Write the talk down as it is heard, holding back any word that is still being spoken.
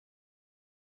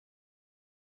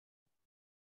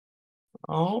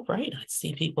All right, I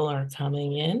see people are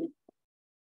coming in.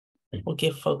 We'll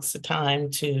give folks the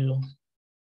time to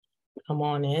come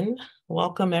on in.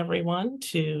 Welcome everyone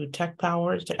to Tech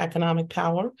Power to Economic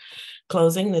Power,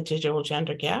 Closing the Digital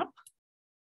Gender Gap.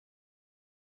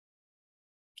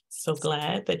 So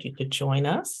glad that you could join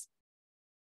us.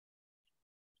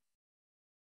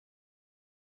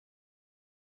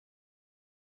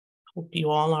 Hope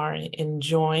you all are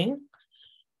enjoying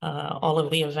all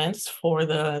of the events for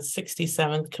the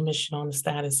 67th Commission on the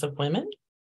Status of Women.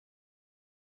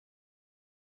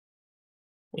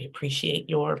 We appreciate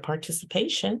your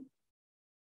participation.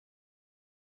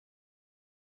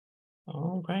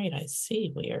 All right, I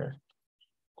see we're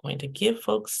going to give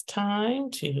folks time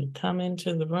to come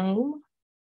into the room.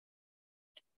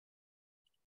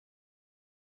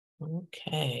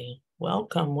 Okay,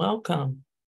 welcome, welcome.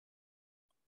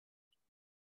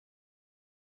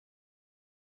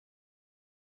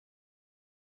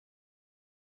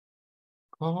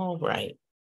 All right.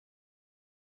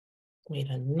 Wait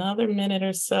another minute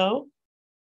or so.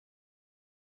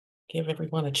 Give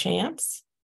everyone a chance.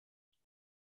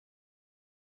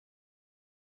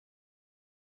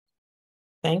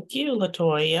 Thank you,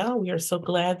 Latoya. We are so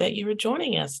glad that you are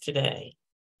joining us today.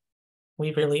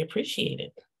 We really appreciate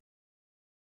it.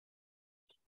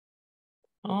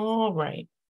 All right.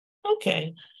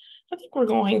 Okay. I think we're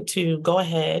going to go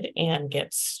ahead and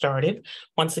get started.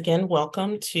 Once again,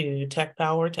 welcome to Tech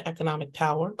Power to Economic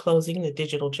Power, Closing the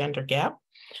Digital Gender Gap.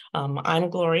 I'm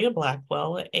Gloria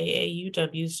Blackwell,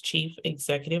 AAUW's Chief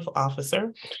Executive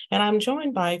Officer, and I'm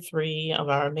joined by three of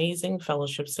our amazing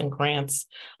fellowships and grants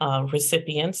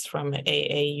recipients from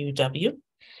AAUW.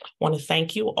 I want to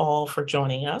thank you all for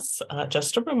joining us.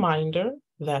 Just a reminder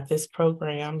that this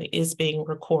program is being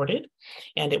recorded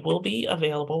and it will be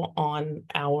available on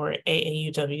our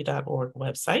aauw.org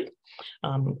website.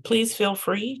 Please feel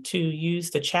free to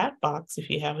use the chat box if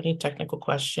you have any technical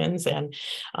questions and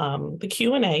the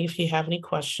Q&A if you have any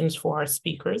questions for our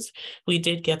speakers. We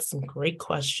did get some great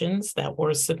questions that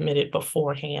were submitted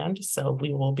beforehand, so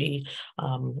we will be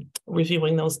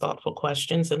reviewing those thoughtful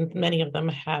questions, and many of them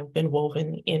have been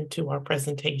woven into our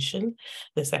presentation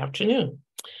this afternoon.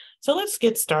 So let's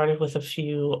get started with a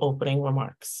few opening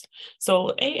remarks.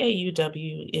 So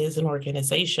AAUW is an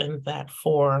organization that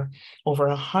for over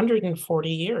 140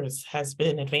 years has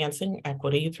been advancing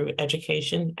equity through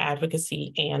education,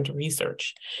 advocacy, and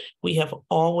research. We have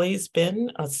always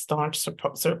been a staunch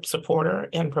supporter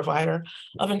and provider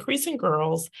of increasing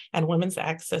girls' and women's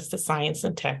access to science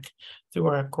and tech through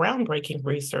our groundbreaking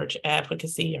research,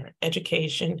 advocacy, our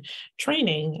education,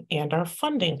 training, and our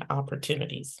funding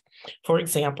opportunities. For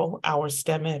example, our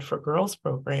STEM Ed for Girls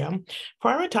program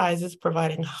prioritizes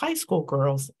providing high school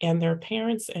girls and their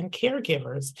parents and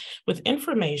caregivers with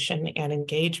information and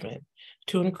engagement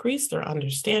to increase their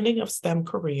understanding of STEM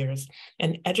careers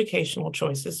and educational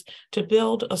choices to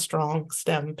build a strong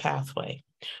STEM pathway.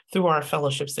 Through our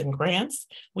fellowships and grants,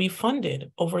 we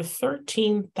funded over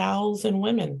 13,000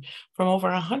 women from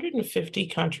over 150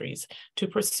 countries to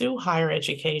pursue higher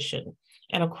education.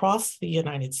 And across the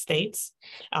United States,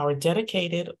 our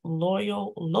dedicated,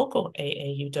 loyal, local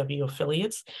AAUW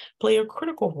affiliates play a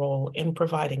critical role in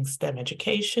providing STEM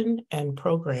education and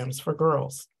programs for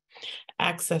girls.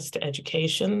 Access to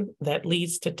education that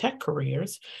leads to tech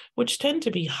careers, which tend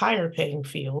to be higher paying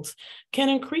fields, can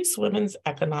increase women's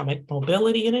economic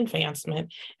mobility and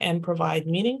advancement and provide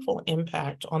meaningful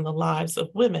impact on the lives of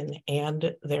women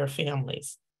and their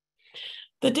families.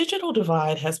 The digital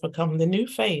divide has become the new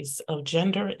face of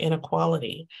gender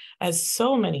inequality, as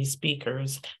so many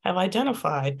speakers have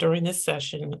identified during this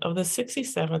session of the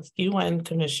 67th UN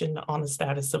Commission on the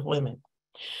Status of Women.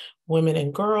 Women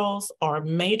and girls are a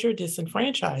major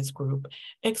disenfranchised group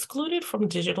excluded from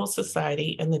digital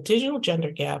society, and the digital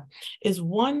gender gap is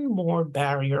one more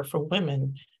barrier for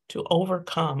women to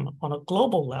overcome on a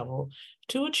global level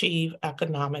to achieve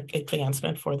economic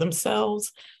advancement for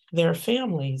themselves, their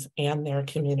families, and their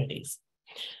communities.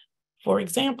 For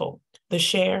example, the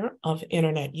share of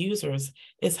internet users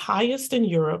is highest in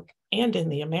Europe and in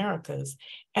the Americas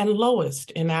and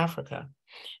lowest in Africa.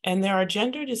 And there are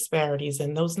gender disparities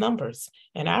in those numbers.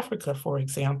 In Africa, for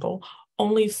example,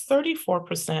 only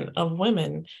 34% of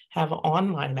women have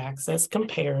online access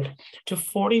compared to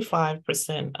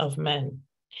 45% of men.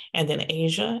 And in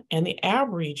Asia and the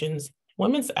Arab regions,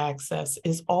 women's access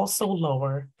is also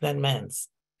lower than men's.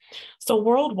 So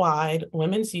worldwide,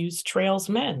 women's use trails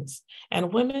men's,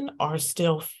 and women are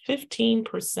still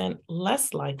 15%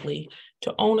 less likely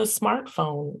to own a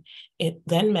smartphone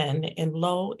than men in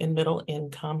low and middle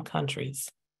income countries.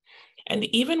 And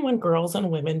even when girls and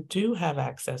women do have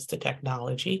access to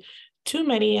technology, Too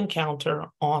many encounter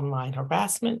online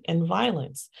harassment and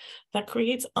violence that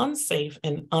creates unsafe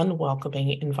and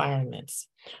unwelcoming environments.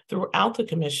 Throughout the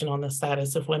Commission on the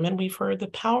Status of Women, we've heard the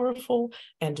powerful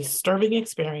and disturbing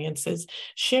experiences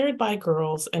shared by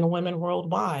girls and women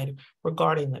worldwide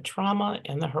regarding the trauma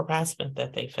and the harassment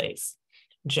that they face.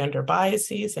 Gender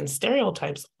biases and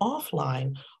stereotypes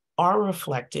offline are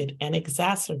reflected and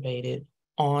exacerbated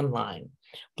online,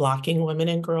 blocking women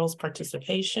and girls'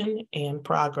 participation and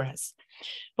progress.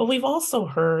 But we've also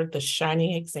heard the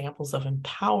shining examples of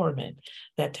empowerment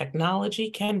that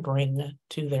technology can bring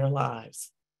to their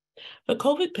lives. The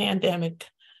COVID pandemic,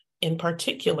 in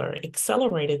particular,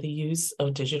 accelerated the use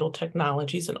of digital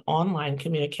technologies and online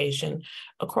communication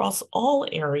across all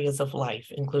areas of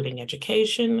life, including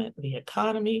education, the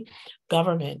economy,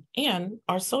 government, and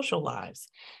our social lives.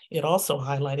 It also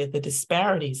highlighted the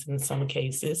disparities in some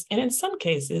cases, and in some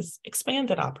cases,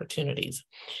 expanded opportunities.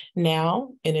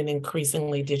 Now, in an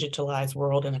increasingly digitalized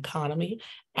world and economy,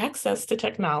 access to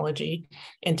technology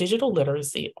and digital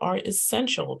literacy are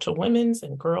essential to women's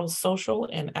and girls' social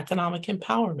and economic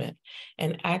empowerment,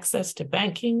 and access to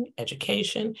banking,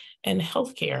 education, and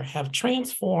healthcare have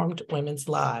transformed women's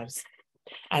lives.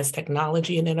 As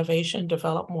technology and innovation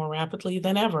develop more rapidly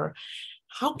than ever,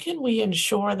 how can we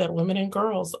ensure that women and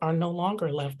girls are no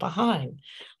longer left behind?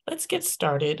 Let's get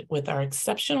started with our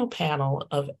exceptional panel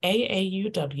of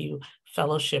AAUW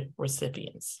fellowship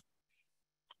recipients.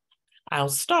 I'll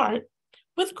start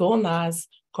with Gulnaz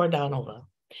Kordanova.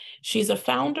 She's a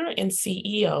founder and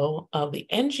CEO of the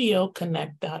NGO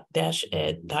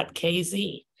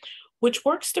Connect-Ed.kz, which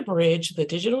works to bridge the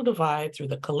digital divide through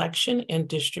the collection and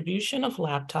distribution of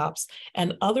laptops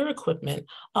and other equipment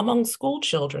among school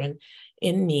children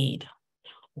in need.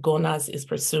 Gulnaz is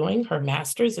pursuing her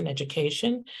master's in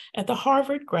education at the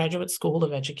Harvard Graduate School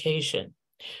of Education.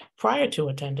 Prior to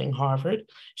attending Harvard,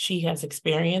 she has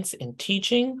experience in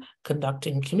teaching,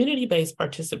 conducting community-based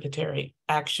participatory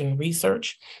action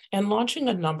research, and launching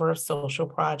a number of social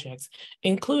projects,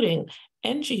 including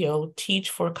NGO Teach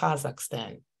for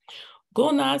Kazakhstan.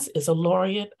 Gulnaz is a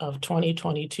laureate of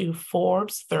 2022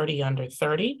 Forbes 30 Under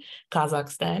 30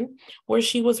 Kazakhstan, where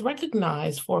she was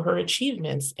recognized for her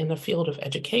achievements in the field of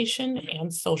education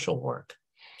and social work.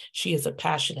 She is a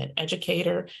passionate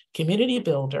educator, community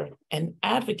builder, and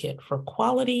advocate for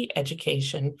quality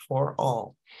education for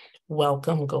all.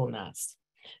 Welcome, Gulnaz.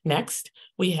 Next,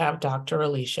 we have Dr.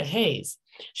 Alicia Hayes.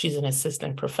 She's an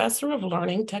assistant professor of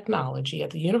learning technology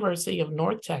at the University of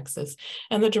North Texas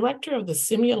and the director of the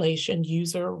Simulation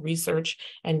User Research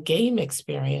and Game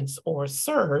Experience, or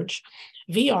SURGE,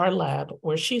 VR lab,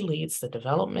 where she leads the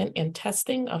development and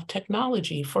testing of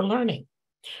technology for learning.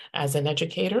 As an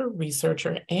educator,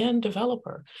 researcher, and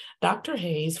developer, Dr.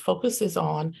 Hayes focuses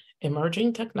on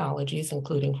emerging technologies,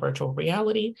 including virtual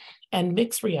reality and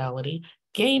mixed reality,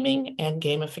 gaming, and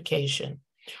gamification.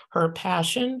 Her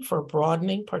passion for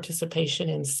broadening participation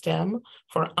in STEM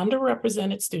for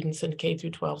underrepresented students in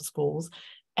K-12 schools,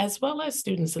 as well as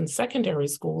students in secondary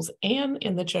schools and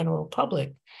in the general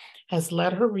public, has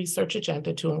led her research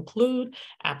agenda to include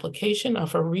application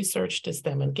of her research to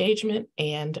STEM engagement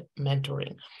and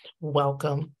mentoring.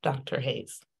 Welcome, Dr.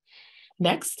 Hayes.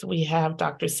 Next, we have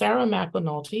Dr. Sarah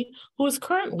McAnulty, who is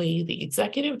currently the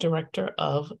executive director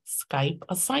of Skype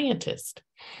a Scientist.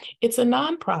 It's a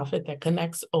nonprofit that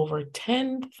connects over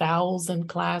 10,000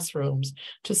 classrooms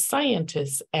to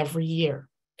scientists every year.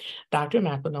 Dr.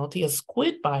 McAnulty, a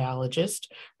squid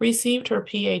biologist, received her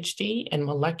PhD in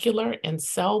molecular and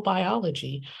cell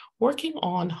biology, working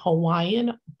on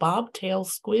Hawaiian bobtail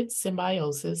squid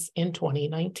symbiosis in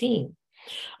 2019.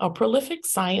 A prolific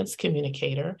science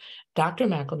communicator, Dr.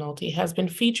 McAnulty has been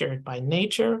featured by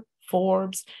Nature,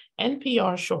 Forbes,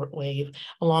 NPR Shortwave,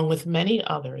 along with many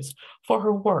others, for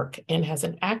her work and has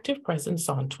an active presence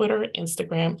on Twitter,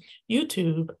 Instagram,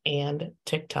 YouTube, and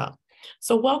TikTok.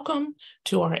 So welcome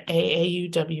to our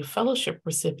AAUW fellowship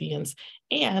recipients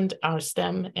and our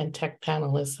STEM and tech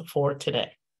panelists for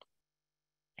today.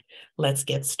 Let's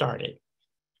get started.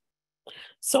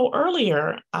 So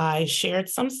earlier, I shared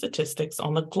some statistics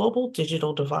on the global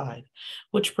digital divide,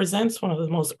 which presents one of the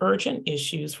most urgent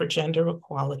issues for gender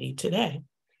equality today.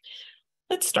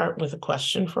 Let's start with a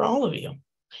question for all of you.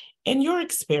 In your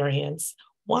experience,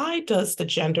 why does the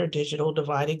gender digital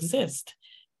divide exist?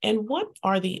 And what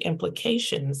are the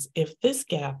implications if this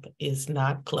gap is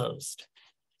not closed?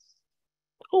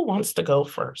 Who wants to go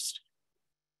first?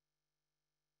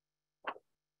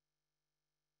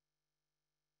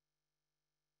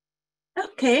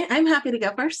 Okay, I'm happy to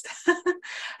go first.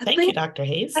 Thank you, Dr.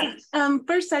 Hayes.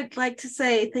 First, I'd like to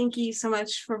say thank you so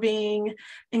much for being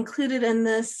included in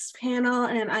this panel,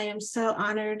 and I am so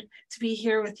honored to be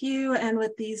here with you and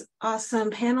with these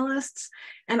awesome panelists,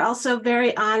 and also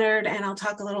very honored, and I'll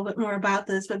talk a little bit more about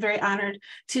this, but very honored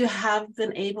to have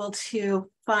been able to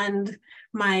fund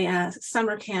my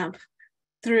summer camp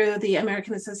through the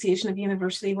American Association of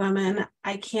University Women.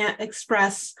 I can't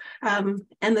express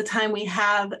in the time we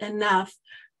have enough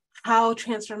how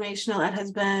transformational it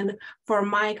has been for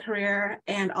my career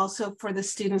and also for the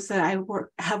students that I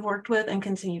have worked with and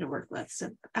continue to work with. So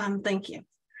thank you.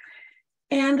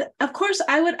 And of course,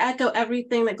 I would echo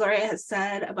everything that Gloria has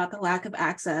said about the lack of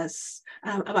access,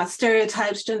 about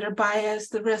stereotypes, gender bias,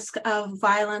 the risk of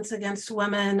violence against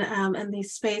women in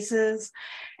these spaces.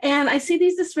 And I see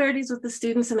these disparities with the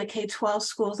students in the K-12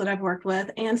 schools that I've worked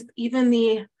with, and even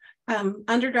the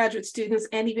undergraduate students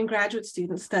and even graduate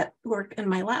students that work in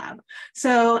my lab.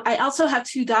 So I also have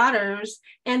two daughters,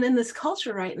 and in this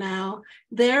culture right now,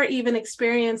 they're even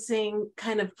experiencing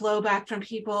kind of blowback from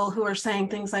people who are saying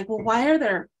things like, well, why are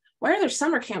there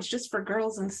summer camps just for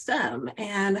girls in STEM?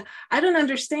 And I don't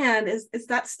understand, is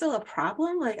that still a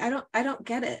problem? Like, I don't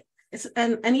get it.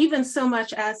 And even so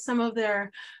much as some of their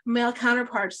male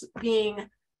counterparts being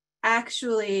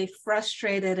actually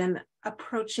frustrated and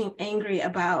approaching angry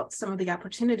about some of the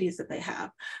opportunities that they have.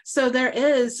 So there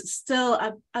is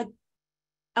still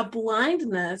a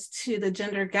blindness to the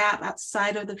gender gap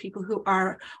outside of the people who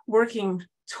are working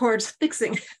towards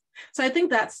fixing. So I think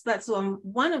that's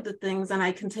one of the things, and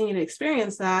I continue to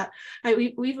experience that.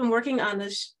 We've been working on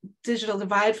this digital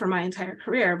divide for my entire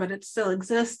career, but it still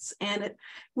exists, and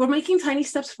we're making tiny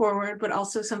steps forward, but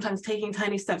also sometimes taking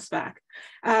tiny steps back.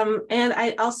 And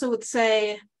I also would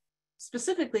say,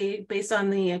 specifically based on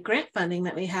the grant funding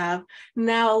that we have,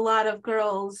 now a lot of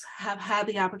girls have had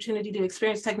the opportunity to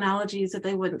experience technologies that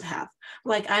they wouldn't have.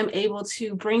 Like, I'm able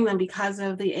to bring them, because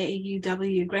of the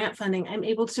AAUW grant funding, I'm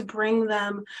able to bring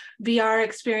them VR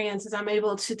experiences. I'm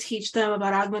able to teach them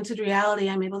about augmented reality.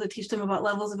 I'm able to teach them about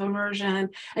levels of immersion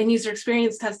and user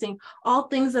experience testing, all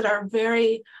things that are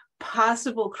very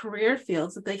possible career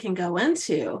fields that they can go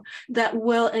into that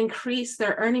will increase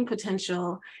their earning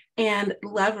potential and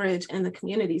leverage in the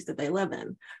communities that they live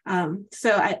in.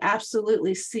 So I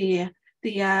absolutely see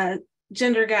the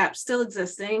gender gap still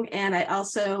existing. And I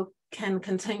also can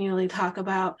continually talk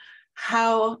about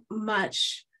how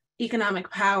much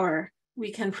economic power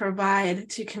we can provide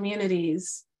to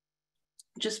communities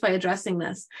just by addressing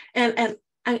this. And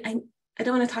I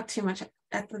don't want to talk too much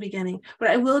at the beginning, but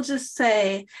I will just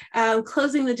say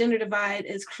closing the gender divide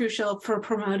is crucial for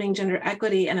promoting gender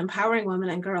equity and empowering women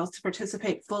and girls to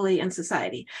participate fully in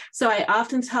society. So I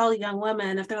often tell young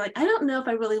women, if they're like, I don't know if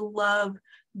I really love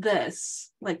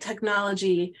this, like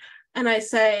technology, and I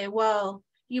say, well,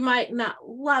 you might not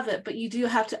love it, but you do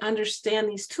have to understand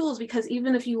these tools, because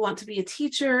even if you want to be a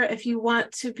teacher, if you want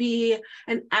to be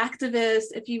an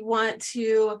activist, if you want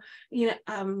to,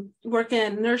 work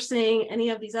in nursing,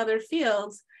 any of these other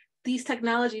fields, these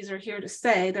technologies are here to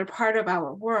stay. They're part of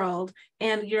our world,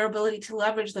 and your ability to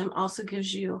leverage them also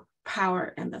gives you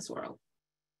power in this world.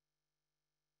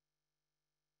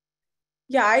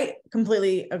 Yeah, I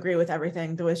completely agree with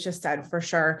everything that was just said, for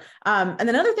sure. And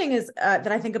another thing is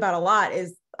that I think about a lot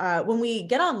is when we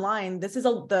get online, this is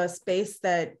the space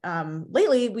that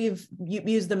lately we've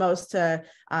used the most to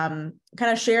kind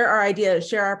of share our ideas,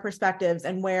 share our perspectives,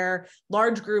 and where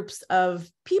large groups of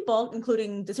people,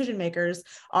 including decision makers,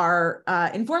 are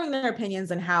informing their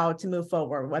opinions on how to move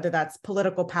forward, whether that's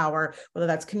political power, whether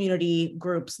that's community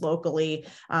groups locally,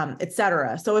 et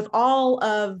cetera. So if all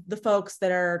of the folks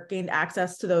that are gained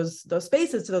access to those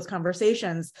spaces, to those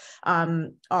conversations,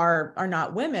 are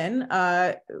not women,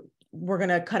 we're going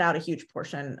to cut out a huge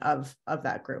portion of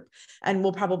that group. And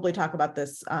we'll probably talk about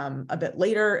this a bit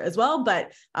later as well,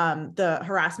 but the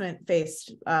harassment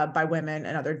faced by women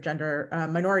and other gender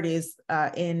minorities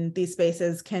in these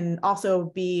spaces can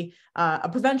also be a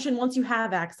prevention once you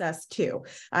have access to.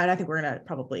 And I think we're going to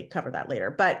probably cover that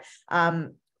later. But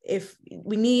if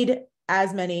we need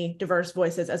as many diverse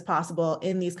voices as possible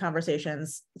in these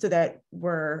conversations, so that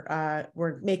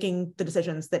we're making the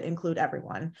decisions that include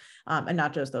everyone, and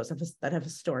not just those that have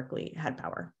historically had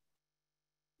power.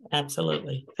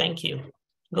 Absolutely. Thank you.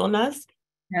 Gulnaz?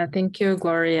 Yeah, thank you,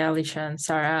 Gloria, Alicia, and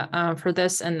Sarah, for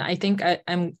this. And I think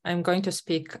I'm going to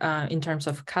speak in terms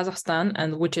of Kazakhstan,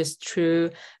 and which is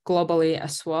true globally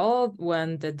as well,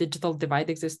 when the digital divide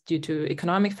exists due to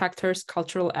economic factors,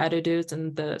 cultural attitudes,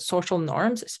 and the social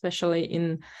norms, especially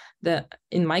in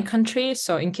in my country.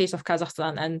 So in case of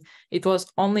Kazakhstan, and it was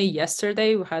only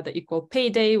yesterday we had the Equal Pay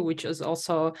Day, which is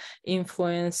also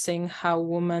influencing how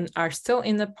women are still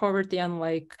in the poverty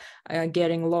and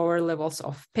getting lower levels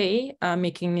of pay,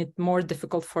 making it more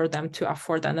difficult for them to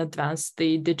afford and advance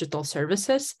the digital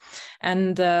services.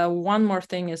 And one more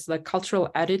thing is the cultural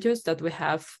attitudes that we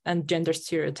have and gender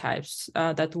stereotypes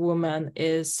that women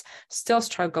is still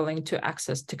struggling to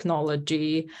access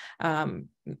technology,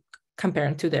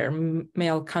 comparing to their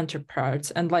male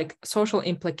counterparts. And social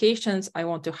implications, I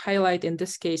want to highlight in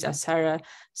this case, as Sarah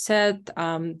said,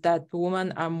 that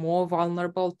women are more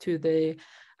vulnerable to the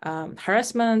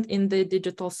harassment in the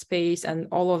digital space, and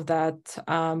all of that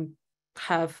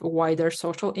have wider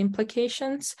social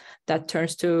implications that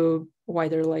turns to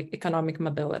wider economic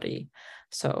mobility.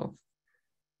 So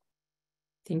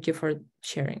thank you for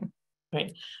sharing.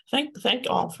 Right. Thank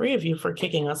all three of you for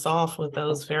kicking us off with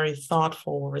those very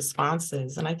thoughtful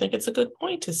responses. And I think it's a good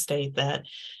point to state that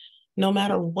no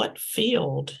matter what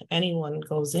field anyone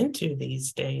goes into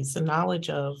these days, the knowledge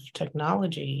of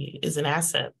technology is an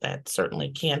asset that certainly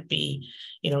can't be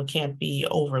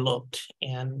overlooked.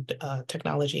 And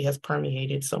technology has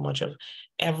permeated so much of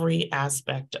every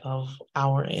aspect of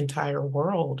our entire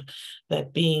world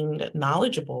that being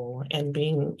knowledgeable and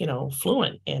being,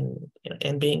 fluent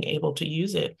and being able to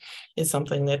use it is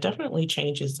something that definitely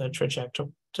changes the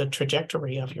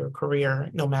trajectory of your career,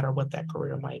 no matter what that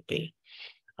career might be.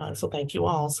 So thank you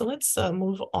all. So let's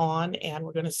move on, and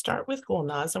we're going to start with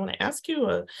Gulnaz. I want to ask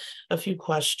you a few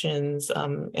questions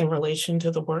in relation to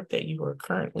the work that you are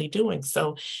currently doing.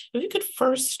 So if you could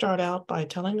first start out by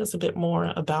telling us a bit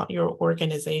more about your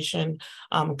organization.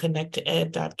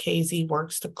 ConnectEd.kz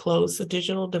works to close the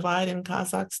digital divide in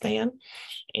Kazakhstan,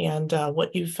 and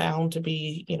what you found to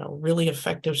be, really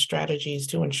effective strategies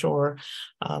to ensure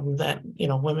that,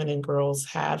 women and girls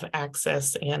have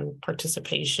access and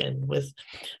participation with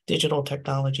digital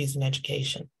technologies in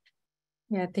education.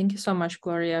 Yeah, thank you so much,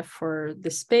 Gloria, for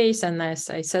the space. And as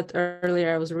I said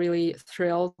earlier, I was really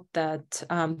thrilled that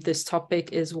this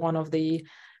topic is one of the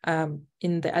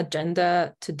in the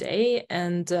agenda today.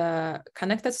 And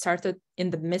ConnectEd started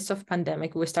in the midst of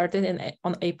pandemic. We started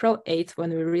on April 8th when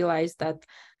we realized that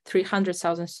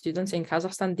 300,000 students in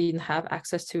Kazakhstan didn't have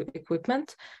access to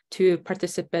equipment to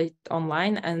participate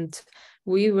online. And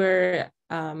we were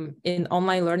in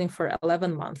online learning for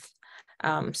 11 months.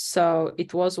 So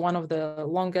it was one of the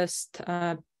longest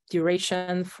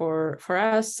duration for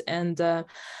us. And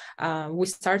we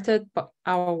started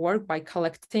our work by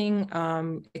collecting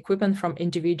equipment from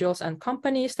individuals and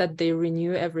companies that they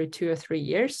renew every 2 or 3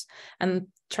 years, and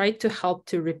try to help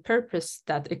to repurpose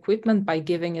that equipment by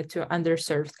giving it to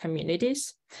underserved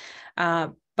communities.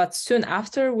 But soon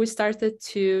after we started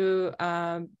to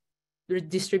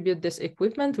redistribute this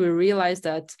equipment, we realized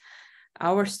that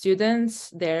our students,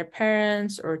 their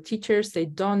parents or teachers, they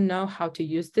don't know how to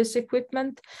use this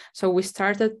equipment. So we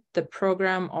started the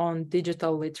program on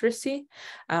digital literacy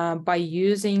by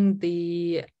using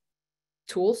the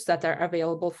tools that are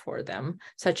available for them,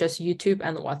 such as YouTube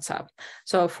and WhatsApp.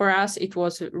 So for us, it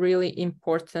was really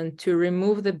important to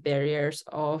remove the barriers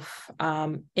of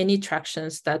any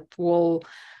attractions that will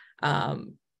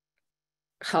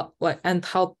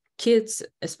help kids,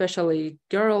 especially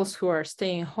girls who are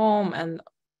staying home and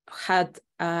had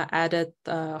added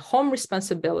home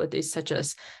responsibilities, such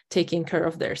as taking care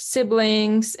of their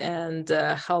siblings and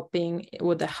helping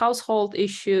with the household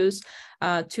issues,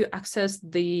 to access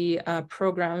the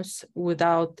programs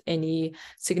without any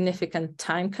significant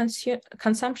time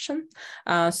consumption.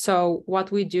 So what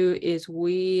we do is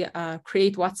we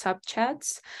create WhatsApp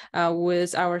chats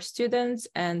with our students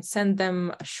and send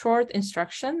them a short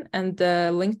instruction and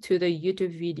the link to the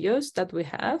YouTube videos that we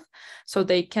have, so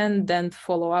they can then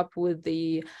follow up with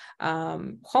the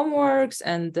homeworks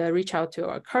and reach out to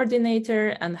our coordinator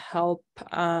and help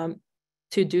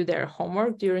to do their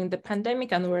homework during the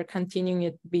pandemic, and we're continuing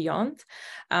it beyond.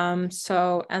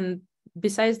 And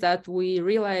besides that, we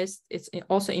realized it's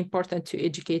also important to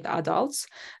educate adults.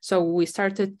 So we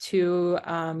started to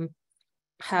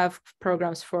have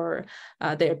programs for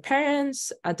their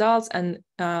parents, adults, and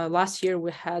last year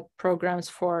we had programs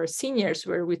for seniors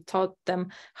where we taught them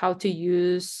how to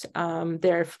use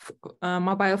their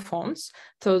mobile phones,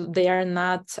 so they are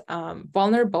not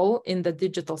vulnerable in the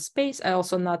digital space, and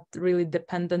also not really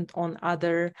dependent on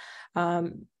other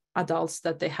adults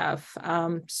that they have.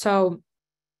 So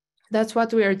that's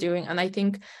what we are doing, and I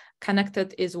think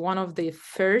ConnectEd is one of the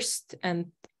first, and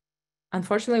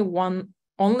unfortunately one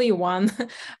only one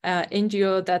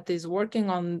NGO that is working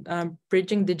on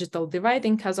bridging digital divide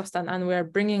in Kazakhstan, and we're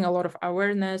bringing a lot of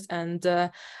awareness and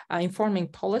informing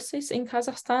policies in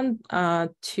Kazakhstan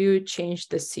to change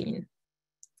the scene.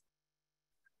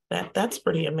 That's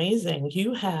pretty amazing.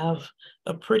 You have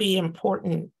a pretty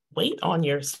important weight on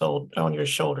your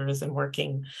shoulders and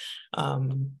working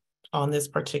on this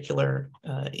particular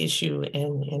issue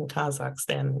in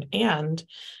Kazakhstan. And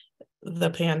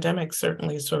the pandemic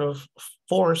certainly sort of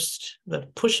forced the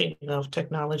pushing of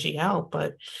technology out,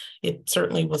 but it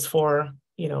certainly was for,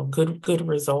 you know, good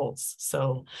results.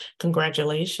 So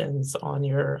congratulations on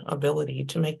your ability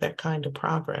to make that kind of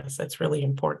progress. That's really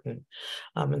important.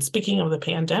 And speaking of the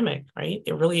pandemic, right,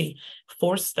 it really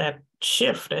forced that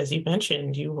shift. As you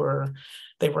mentioned,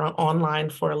 they were online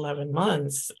for 11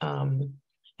 months.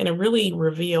 And it really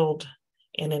revealed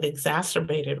and it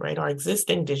exacerbated, right, our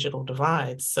existing digital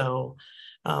divides. So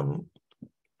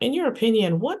in your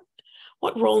opinion, what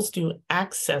roles do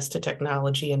access to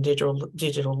technology and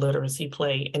digital literacy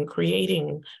play in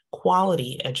creating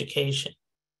quality education?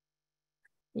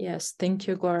 Yes, thank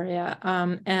you, Gloria.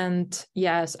 And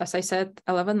yes, as I said,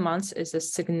 11 months is a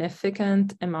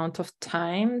significant amount of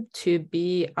time to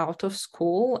be out of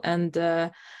school. And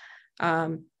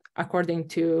according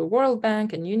to World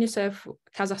Bank and UNICEF,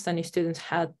 Kazakhstani students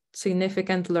had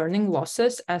significant learning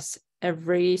losses, as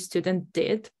every student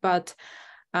did. But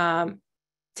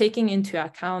taking into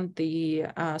account the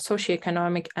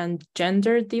socioeconomic and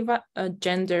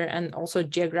gender and also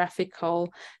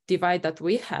geographical divide that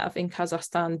we have in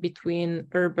Kazakhstan between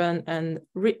urban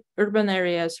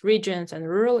areas, regions, and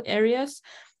rural areas.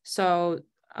 So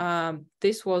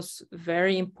this was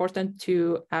very important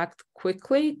to act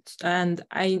quickly. And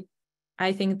I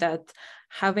think that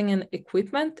having an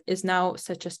equipment is now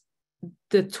such as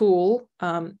the tool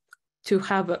to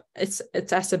have it's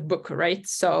as a book, right?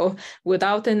 So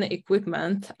without an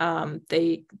equipment,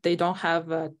 they don't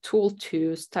have a tool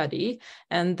to study.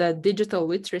 And the digital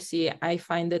literacy, I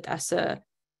find it as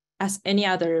any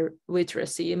other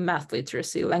literacy, math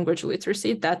literacy, language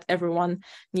literacy, that everyone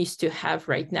needs to have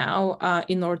right now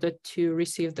in order to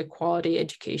receive the quality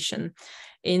education.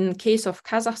 In case of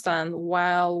Kazakhstan,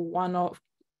 while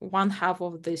one half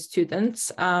of the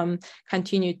students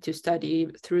continued to study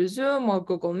through Zoom or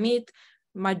Google Meet,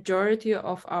 majority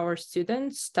of our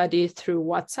students study through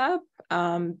WhatsApp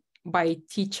by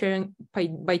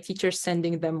teachers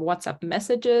sending them WhatsApp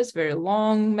messages, very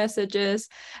long messages.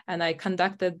 And I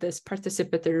conducted this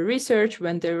participatory research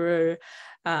when they were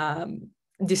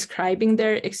describing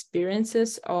their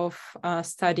experiences of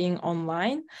studying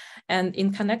online. And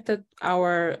in Connected,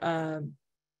 our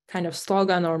kind of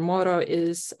slogan or motto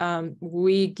is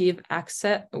we give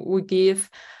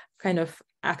kind of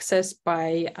access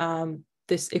by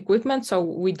this equipment. So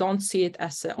we don't see it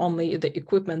as only the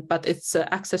equipment, but it's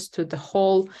access to the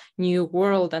whole new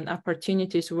world and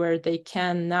opportunities where they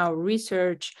can now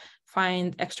research,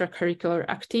 find extracurricular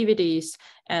activities,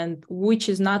 and which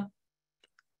is not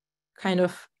kind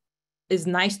of is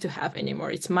nice to have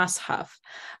anymore, it's must have.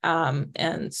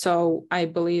 And so I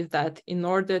believe that in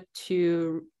order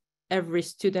to every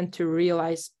student to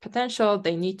realize potential,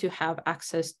 they need to have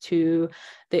access to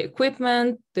the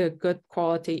equipment, the good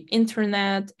quality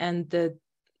internet, and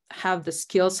have the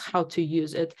skills how to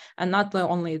use it. And not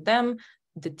only them,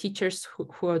 the teachers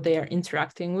who they are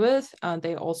interacting with,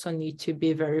 they also need to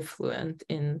be very fluent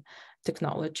in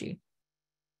technology.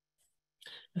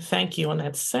 Thank you. And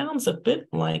that sounds a bit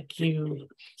like you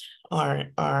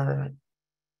are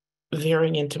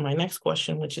veering into my next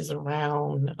question, which is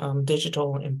around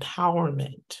digital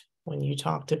empowerment. When you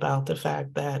talked about the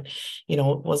fact that, you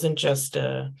know, it wasn't just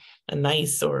a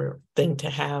nice or thing to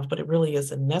have, but it really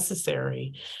is a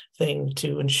necessary thing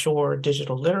to ensure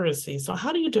digital literacy. So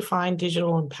how do you define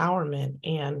digital empowerment,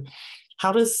 and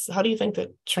how do you think that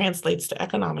translates to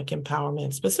economic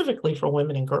empowerment, specifically for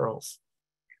women and girls?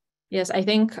 Yes, I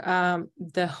think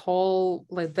the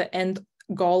end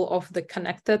goal of the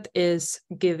Connected is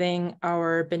giving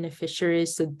our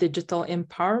beneficiaries a digital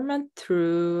empowerment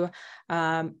through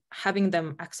having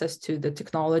them access to the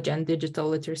technology and digital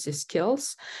literacy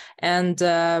skills, and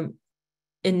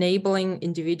enabling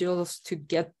individuals to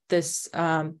get this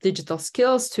digital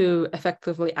skills to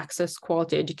effectively access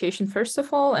quality education, first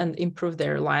of all, and improve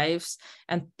their lives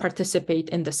and participate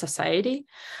in the society.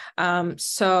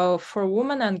 So for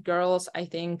women and girls, I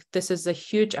think this is a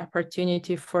huge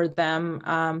opportunity for them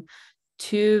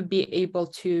to be able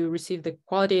to receive the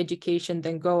quality education,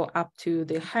 then go up to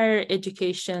the higher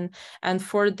education. And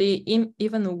for the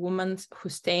even women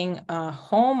who's staying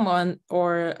home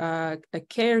or a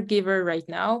caregiver right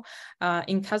now,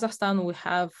 in Kazakhstan,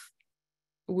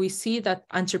 we see that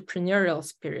entrepreneurial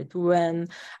spirit when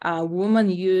women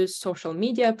use social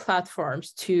media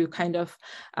platforms to kind of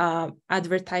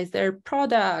advertise their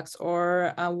products,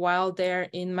 or while they're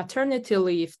in maternity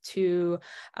leave to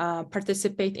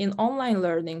participate in online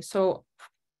learning. So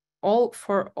all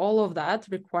of that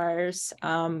requires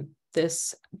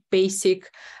this basic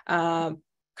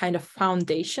kind of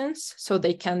foundations, so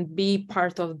they can be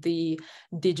part of the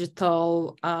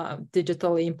digitally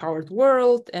empowered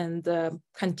world and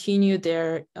continue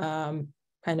their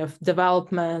kind of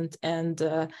development and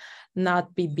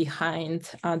not be behind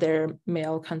their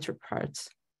male counterparts.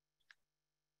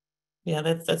 Yeah,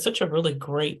 that's such a really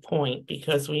great point,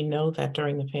 because we know that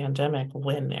during the pandemic,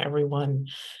 when everyone,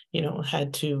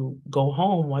 had to go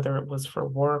home, whether it was for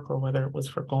work or whether it was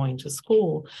for going to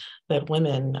school, that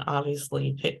women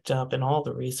obviously picked up, and all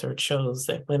the research shows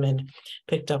that women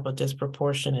picked up a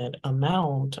disproportionate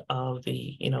amount of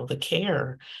the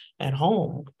care at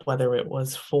home, whether it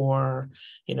was for,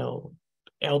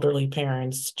 elderly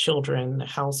parents, children,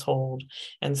 household.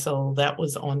 And so that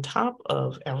was on top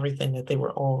of everything that they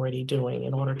were already doing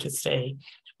in order to stay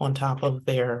on top of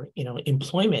their,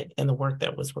 employment and the work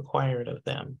that was required of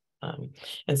them.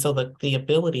 And so the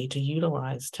ability to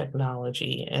utilize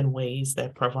technology in ways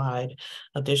that provide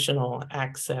additional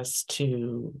access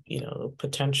to,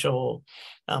 potential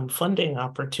funding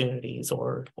opportunities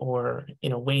or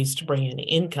ways to bring in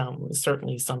income is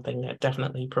certainly something that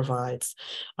definitely provides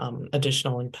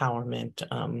additional empowerment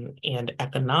and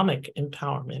economic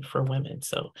empowerment for women.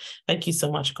 So thank you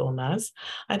so much, Gulnaz.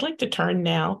 I'd like to turn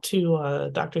now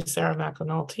to Dr. Sarah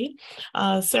McAnulty.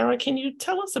 Sarah, can you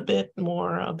tell us a bit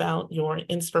more about your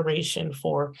inspiration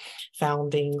for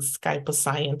founding Skype a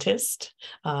Scientist?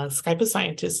 Skype a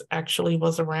Scientist actually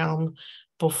was around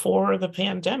before the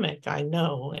pandemic, I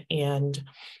know. And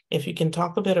if you can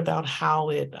talk a bit about how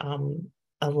it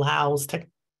allows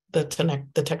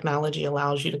the technology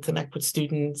allows you to connect with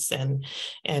students and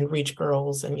reach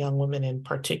girls and young women in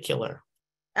particular.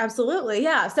 Absolutely.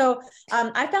 Yeah. So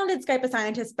I founded Skype a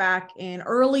Scientist back in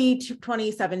early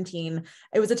 2017.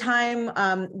 It was a time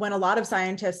when a lot of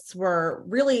scientists were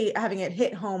really having it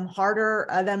hit home harder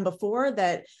than before,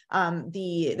 that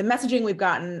the messaging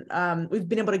we've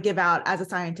been able to give out as a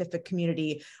scientific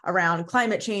community around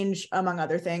climate change, among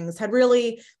other things, had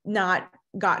really not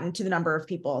gotten to the number of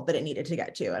people that it needed to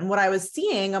get to. And what I was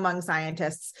seeing among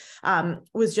scientists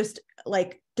was just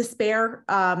like despair,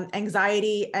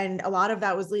 anxiety, and a lot of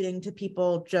that was leading to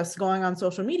people just going on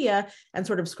social media and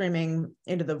sort of screaming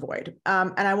into the void.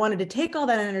 And I wanted to take all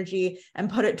that energy and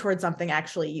put it towards something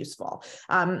actually useful.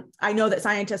 I know that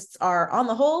scientists are, on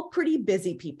the whole, pretty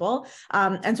busy people.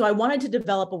 And so I wanted to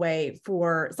develop a way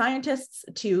for scientists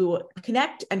to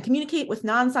connect and communicate with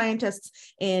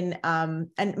non-scientists and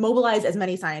mobilize as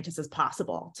many scientists as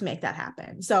possible to make that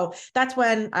happen. So that's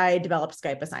when I developed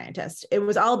Skype a Scientist. It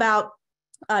was all about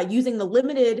using the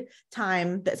limited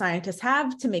time that scientists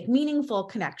have to make meaningful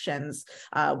connections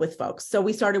with folks. So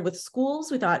we started with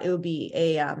schools. We thought it would be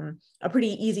a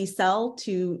pretty easy sell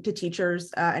to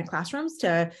teachers and classrooms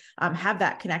to have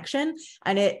that connection.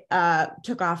 And it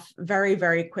took off very,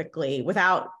 very quickly.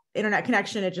 Without internet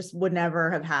connection, it just would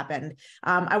never have happened.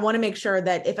 I want to make sure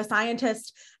that if a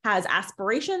scientist has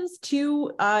aspirations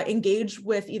to engage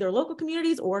with either local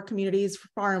communities or communities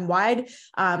far and wide,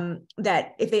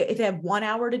 that if they have 1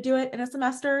 hour to do it in a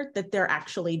semester, that they're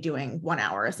actually doing 1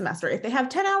 hour a semester. If they have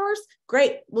 10 hours,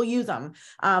 great, we'll use them.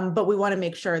 But we want to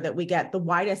make sure that we get the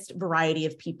widest variety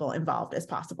of people involved as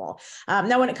possible.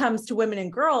 Now, when it comes to women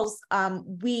and girls,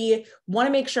 we want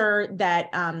to make sure that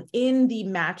in the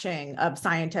matching of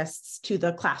scientists to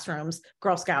the classrooms,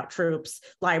 Girl Scout troops,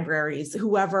 libraries,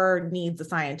 whoever needs a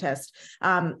scientist,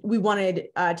 we wanted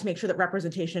to make sure that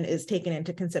representation is taken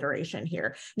into consideration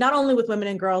here, not only with women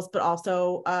and girls, but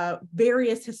also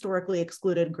various historically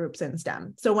excluded groups in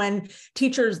STEM. So when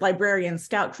teachers, librarians,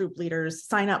 Scout troop leaders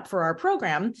sign up for our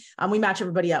program, we match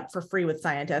everybody up for free with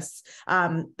scientists.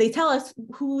 They tell us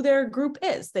who their group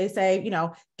is. They say,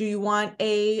 do you want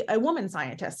a woman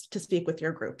scientist to speak with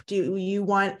your group? Do you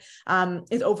want,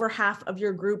 is over half of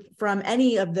your group from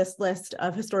any of this list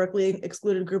of historically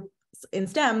excluded groups in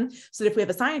STEM, so that if we have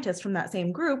a scientist from that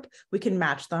same group, we can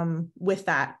match them with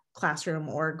that classroom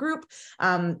or group,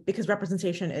 because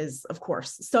representation is, of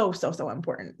course, so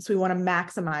important. So we want to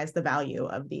maximize the value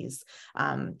of these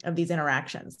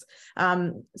interactions.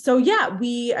 So yeah,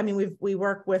 we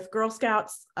work with Girl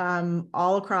Scouts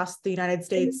all across the United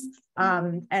States,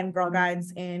 and Girl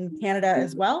Guides in Canada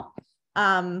as well.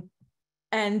 And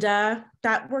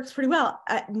that works pretty well,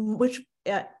 which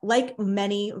like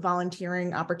many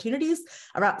volunteering opportunities,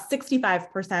 about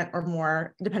 65% or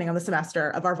more, depending on the semester,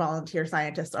 of our volunteer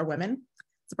scientists are women.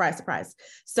 Surprise, surprise.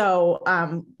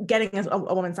 So getting a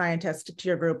woman scientist to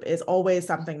your group is always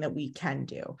something that we can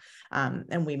do.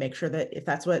 And we make sure that if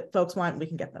that's what folks want, we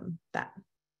can get them that.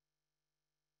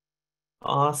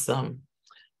 Awesome.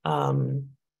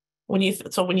 When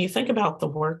you think about the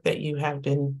work that you have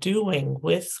been doing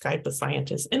with Skype a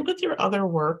Scientist and with your other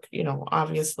work,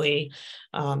 obviously,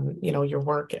 your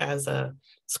work as a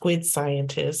squid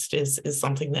scientist is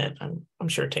something that I'm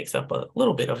sure takes up a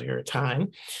little bit of your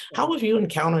time. How have you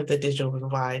encountered the digital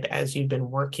divide as you've been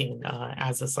working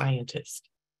as a scientist?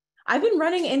 I've been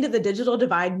running into the digital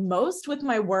divide most with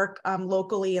my work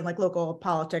locally and like local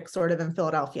politics sort of in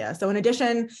Philadelphia. So in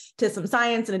addition to some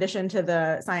science, in addition to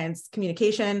the science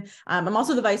communication, I'm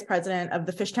also the vice president of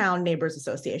the Fishtown Neighbors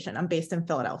Association. I'm based in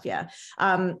Philadelphia.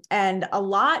 And a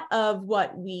lot of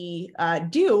what we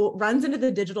do runs into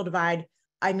the digital divide.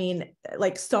 I mean,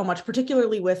 like so much,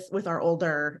 particularly with our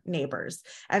older neighbors.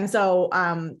 And so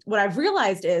what I've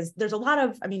realized is there's a lot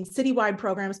of, citywide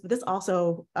programs, but this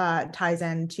also ties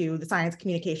into the science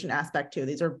communication aspect too.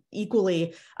 These are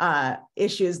equally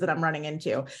issues that I'm running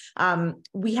into.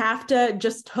 We have to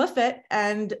just hoof it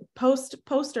and post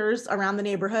posters around the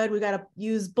neighborhood. We got to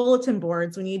use bulletin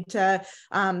boards. We need to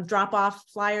drop off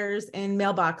flyers in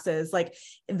mailboxes. Like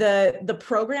the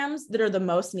programs that are the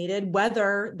most needed,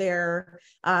 whether they're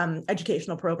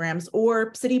educational programs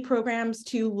or city programs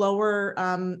to lower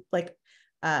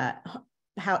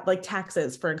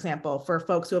taxes, for example, for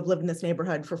folks who have lived in this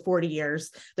neighborhood for 40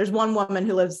 years. There's one woman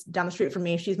who lives down the street from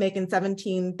me. She's making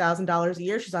 $17,000 a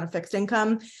year. She's on a fixed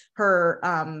income. Her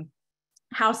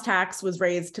house tax was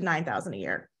raised to $9,000 a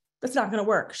year. That's not going to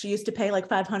work. She used to pay like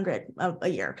 $500 a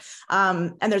year.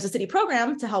 And there's a city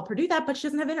program to help her do that, but she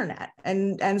doesn't have internet.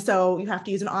 And so you have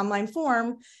to use an online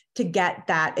form to get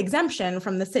that exemption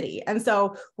from the city. And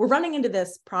so we're running into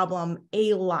this problem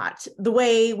a lot. The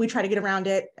way we try to get around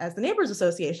it as the Neighbors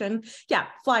Association,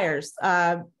 flyers,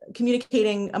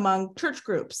 communicating among church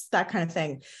groups, that kind of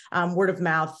thing, word of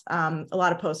mouth, a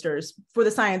lot of posters. For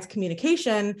the science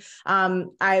communication,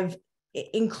 I've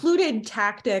included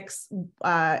tactics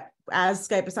as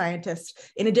Skype a Scientist,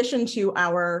 in addition to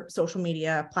our social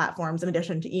media platforms, in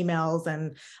addition to emails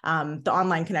and the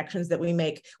online connections that we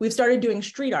make. We've started doing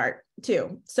street art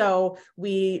too. So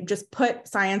we just put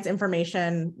science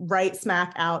information right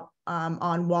smack out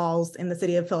on walls in the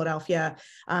city of Philadelphia,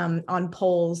 on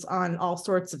poles, on all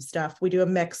sorts of stuff. We do a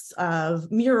mix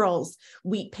of murals,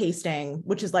 wheat pasting,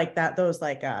 which is like that, those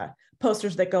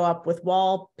posters that go up with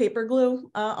wallpaper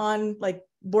glue on like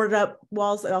boarded up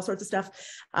walls and all sorts of stuff,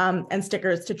 and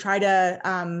stickers to try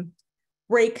to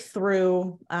break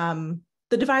through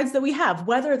the divides that we have,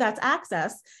 whether that's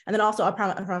access. And then also, I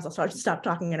promise I'll stop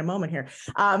talking in a moment here.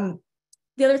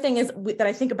 The other thing is that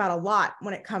I think about a lot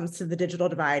when it comes to the digital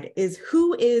divide is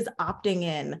who is opting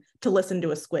in to listen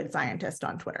to a squid scientist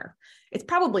on Twitter. It's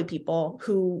probably people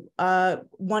who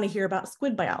want to hear about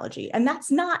squid biology, and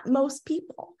that's not most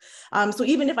people. So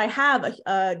even if I have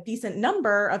a decent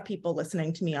number of people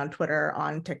listening to me on Twitter,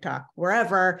 on TikTok,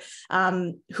 wherever,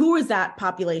 who is that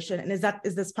population? And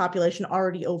is this population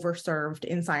already overserved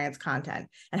in science content?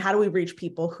 And how do we reach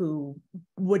people who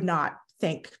would not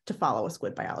think to follow a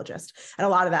squid biologist? And a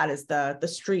lot of that is the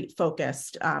street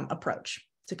focused approach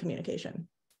to communication.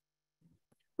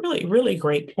 Really, really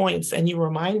great points. And you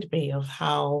remind me of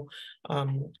how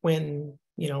when,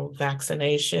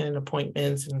 vaccination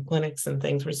appointments and clinics and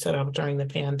things were set up during the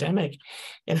pandemic,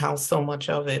 and how so much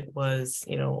of it was,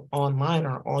 online,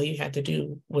 or all you had to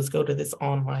do was go to this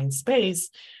online space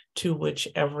to which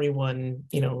everyone,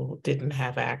 didn't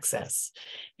have access.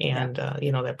 And,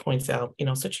 that points out,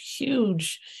 such a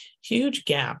huge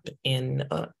gap in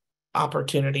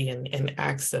opportunity and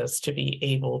access to be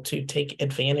able to take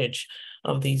advantage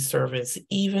of these services,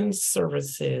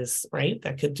 right?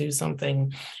 That could do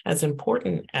something as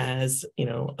important as,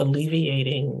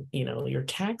 alleviating, your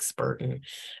tax burden,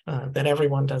 that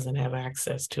everyone doesn't have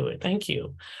access to it. Thank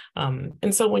you.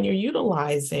 And so when you're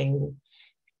utilizing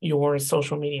your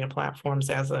social media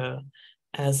platforms as a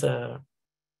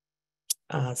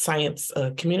science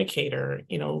communicator,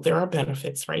 there are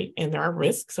benefits, right? And there are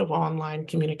risks of online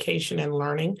communication and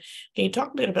learning. Can you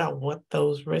talk a bit about what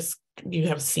those risks you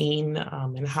have seen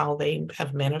and how they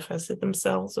have manifested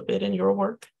themselves a bit in your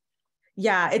work?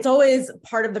 Yeah, it's always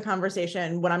part of the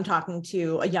conversation when I'm talking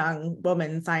to a young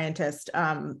woman scientist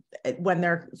when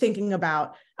they're thinking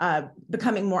about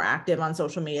becoming more active on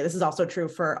social media. This is also true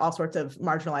for all sorts of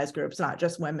marginalized groups, not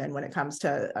just women, when it comes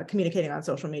to communicating on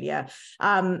social media.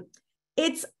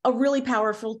 it's a really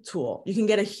powerful tool. You can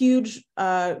get a huge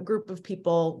group of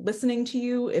people listening to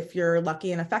you if you're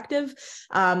lucky and effective.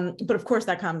 But of course,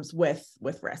 that comes with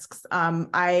risks.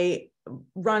 I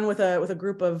run with a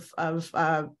group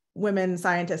of women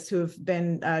scientists who have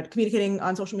been communicating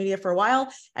on social media for a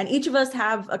while, and each of us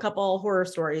have a couple horror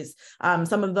stories.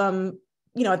 Some of them,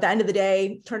 at the end of the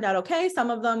day, turned out okay. Some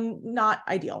of them not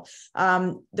ideal.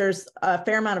 There's a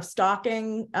fair amount of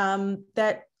stalking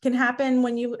that can happen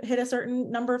when you hit a certain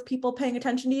number of people paying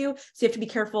attention to you. So you have to be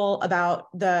careful about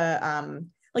the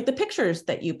pictures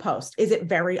that you post. Is it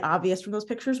very obvious from those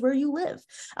pictures where you live?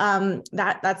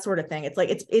 That sort of thing. It's like,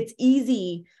 it's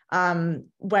easy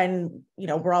when,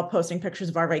 we're all posting pictures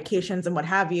of our vacations and what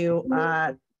have you.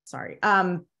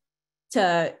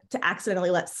 To accidentally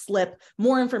let slip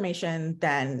more information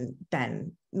than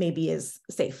maybe is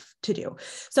safe to do.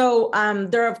 So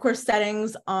there are, of course,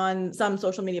 settings on some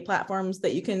social media platforms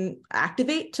that you can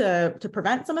activate to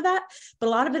prevent some of that. But a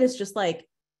lot of it is just like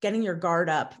getting your guard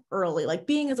up early, like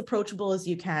being as approachable as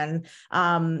you can,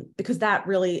 because that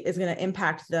really is going to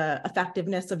impact the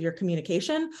effectiveness of your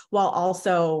communication, while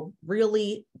also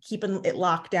really keeping it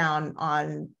locked down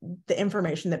on the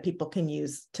information that people can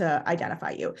use to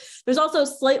identify you. There's also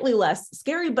slightly less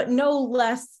scary, but no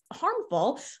less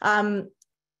harmful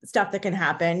stuff that can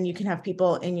happen. You can have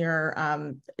people in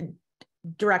your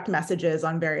direct messages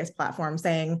on various platforms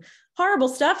saying horrible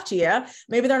stuff to you.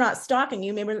 Maybe they're not stalking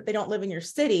you, maybe they don't live in your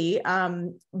city,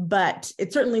 but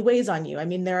it certainly weighs on you. I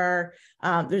mean,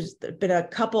 there's been a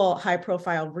couple high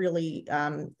profile, really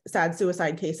sad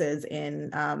suicide cases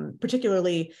in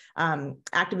particularly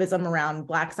activism around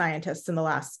Black scientists in the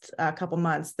last couple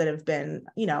months that have been,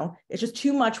 it's just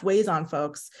too much weighs on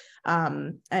folks,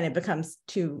 and it becomes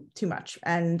too much.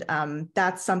 And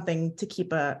that's something to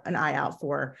keep an eye out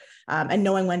for, and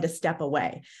knowing when to step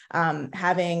away.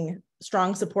 Having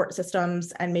strong support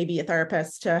systems and maybe a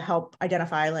therapist to help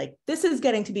identify, like, this is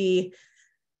getting to be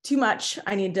too much.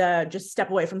 I need to just step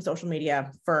away from social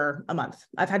media for a month.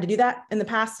 I've had to do that in the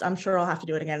past. I'm sure I'll have to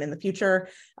do it again in the future.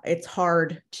 It's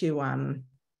hard to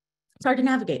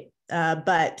navigate,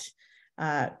 but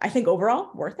I think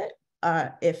overall worth it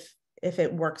if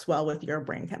it works well with your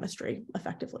brain chemistry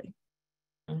effectively.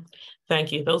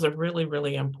 Thank you. Those are really,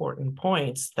 really important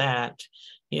points that,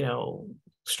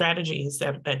 strategies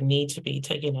that need to be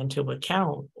taken into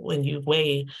account when you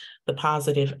weigh the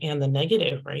positive and the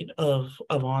negative, right, of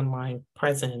online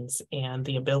presence, and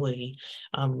the ability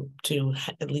to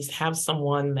at least have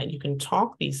someone that you can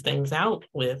talk these things out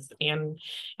with, and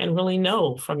really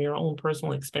know from your own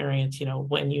personal experience,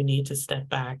 when you need to step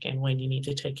back and when you need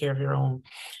to take care of your own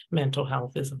mental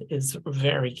health is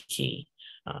very key.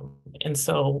 And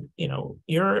so,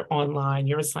 you're online,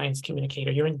 you're a science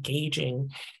communicator, you're engaging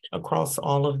across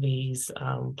all of these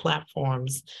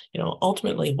platforms.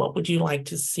 Ultimately, what would you like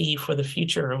to see for the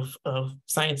future of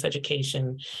science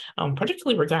education,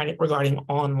 particularly regarding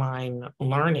online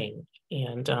learning?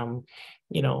 And,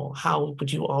 how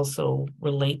would you also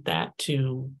relate that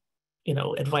to,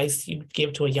 advice you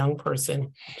give to a young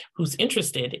person who's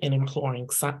interested in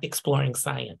exploring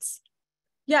science?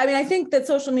 Yeah, I mean, I think that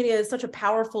social media is such a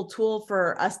powerful tool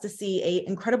for us to see an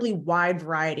incredibly wide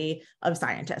variety of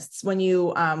scientists. When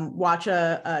you watch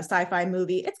a sci-fi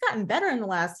movie, it's gotten better in the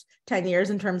last 10 years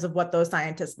in terms of what those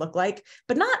scientists look like,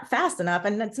 but not fast enough,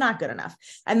 and it's not good enough.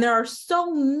 And there are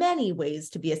so many ways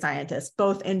to be a scientist,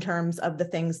 both in terms of the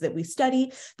things that we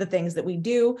study, the things that we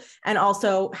do, and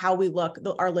also how we look,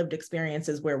 our lived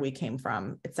experiences, where we came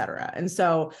from, et cetera. And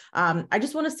so I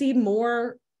just want to see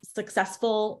more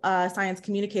successful science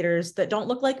communicators that don't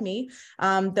look like me,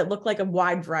 that look like a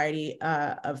wide variety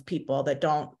of people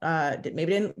that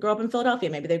maybe didn't grow up in Philadelphia,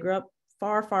 maybe they grew up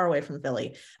far, far away from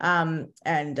Philly, and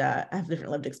have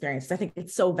different lived experiences. I think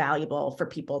it's so valuable for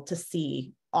people to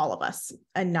see all of us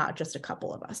and not just a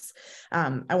couple of us.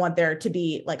 I want there to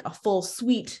be like a full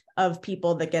suite of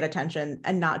people that get attention,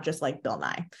 and not just like Bill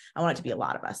Nye. I want it to be a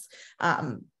lot of us.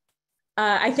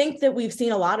 I think that we've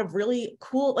seen a lot of really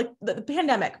cool, like the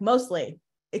pandemic, mostly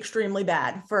extremely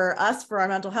bad for us, for our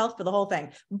mental health, for the whole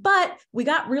thing. But we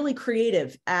got really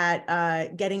creative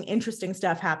at getting interesting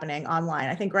stuff happening online.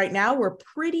 I think right now we're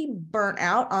pretty burnt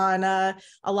out on a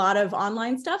lot of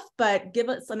online stuff, but give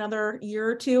us another year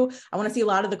or two. I want to see a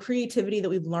lot of the creativity that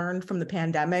we've learned from the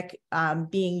pandemic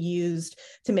being used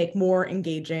to make more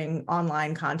engaging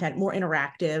online content, more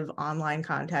interactive online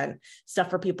content, stuff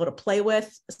for people to play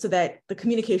with, so that the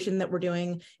communication that we're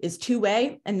doing is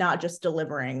two-way and not just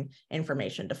delivering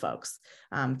information to folks.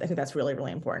 I think that's really,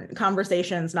 really important.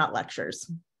 Conversations, not lectures.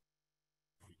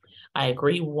 I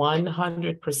agree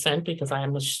 100% because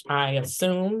I'm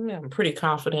pretty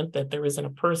confident that there isn't a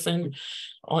person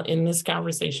in this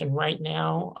conversation right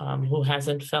now who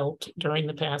hasn't felt during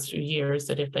the past few years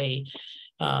that if they,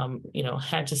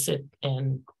 had to sit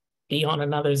and be on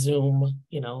another Zoom,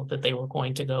 that they were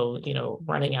going to go,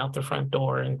 running out the front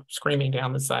door and screaming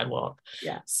down the sidewalk.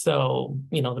 Yeah. So,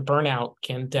 the burnout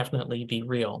can definitely be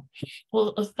real.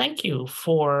 Well, thank you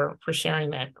for sharing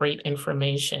that great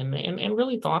information and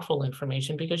really thoughtful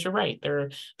information, because you're right. There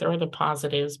are the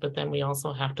positives, but then we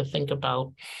also have to think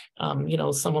about,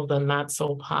 some of the not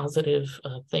so positive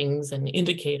things and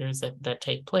indicators that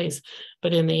take place.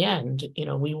 But in the end,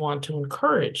 we want to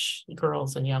encourage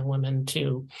girls and young women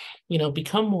to,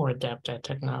 become more adept at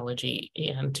technology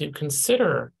and to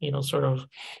consider, sort of,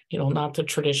 not the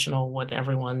traditional, what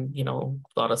everyone,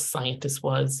 thought a scientist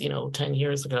was, 10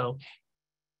 years ago.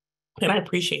 And I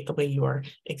appreciate the way you are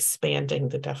expanding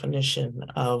the definition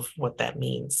of what that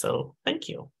means. So thank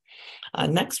you.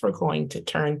 Next, we're going to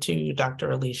turn to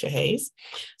Dr. Alicia Hayes.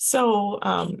 So,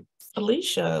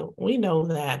 Alicia, we know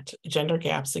that gender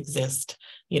gaps exist,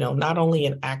 not only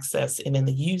in access and in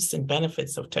the use and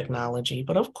benefits of technology,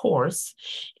 but of course,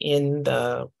 in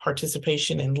the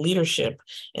participation and leadership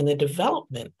in the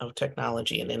development of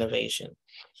technology and innovation.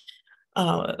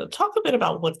 Talk a bit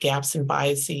about what gaps and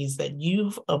biases that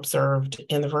you've observed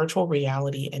in the virtual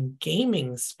reality and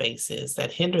gaming spaces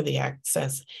that hinder the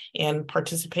access and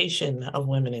participation of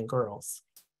women and girls.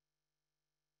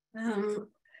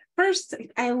 First,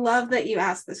 I love that you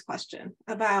asked this question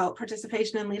about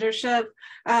participation and leadership.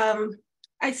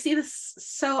 I see this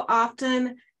so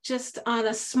often just on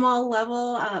a small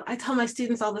level. I tell my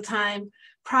students all the time,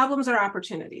 problems are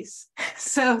opportunities.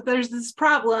 So there's this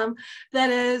problem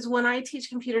that is when I teach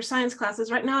computer science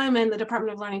classes. Right now I'm in the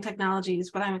Department of Learning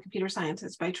Technologies, but I'm a computer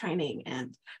scientist by training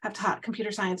and have taught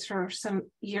computer science for some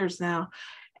years now.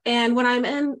 And when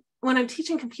I'm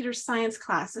teaching computer science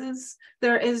classes,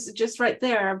 there is just right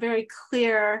there a very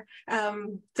clear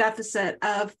deficit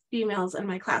of females in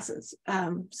my classes.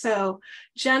 So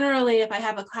generally, if I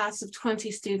have a class of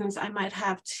 20 students, I might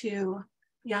have 2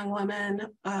 young women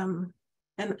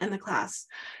in the class.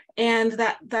 And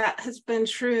that has been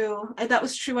true. That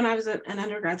was true when I was an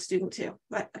undergrad student too.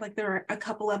 Like there were a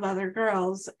couple of other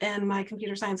girls in my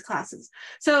computer science classes.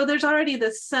 So there's already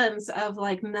this sense of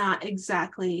like not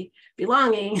exactly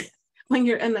belonging when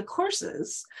you're in the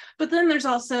courses. But then there's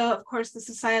also, of course, the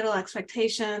societal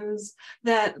expectations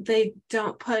that they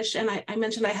don't push. And I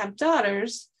mentioned I have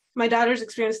daughters. My daughters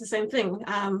experience the same thing.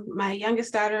 My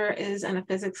youngest daughter is in a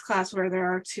physics class where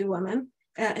there are 2 women.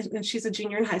 And she's a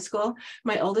junior in high school.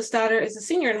 My oldest daughter is a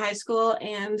senior in high school,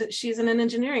 and she's in an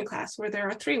engineering class where there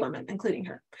are 3 women, including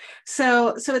her.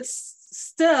 So it's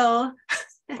still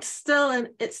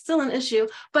an issue.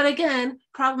 But again,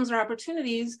 problems are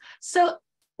opportunities. So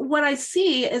what I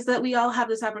see is that we all have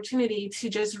this opportunity to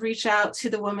just reach out to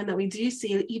the women that we do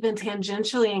see, even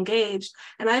tangentially engaged.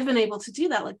 And I've been able to do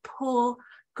that, like pull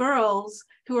girls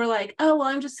who are like, oh, well,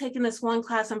 I'm just taking this one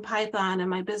class in Python in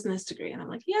my business degree. And I'm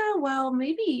like, yeah, well,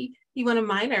 maybe you want to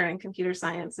minor in computer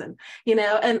science and,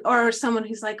 or someone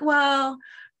who's like, well,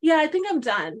 yeah, I think I'm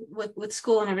done with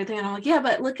school and everything. And I'm like, yeah,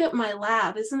 but look at my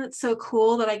lab. Isn't it so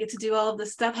cool that I get to do all of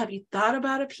this stuff? Have you thought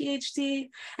about a PhD?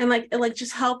 And like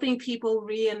just helping people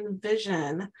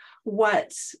re-envision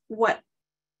what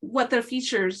their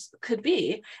futures could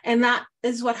be. And that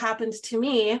is what happened to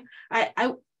me.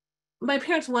 My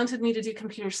parents wanted me to do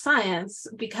computer science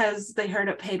because they heard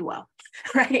it paid well,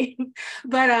 right?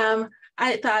 But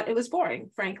I thought it was boring,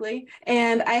 frankly.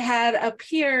 And I had a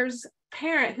peer's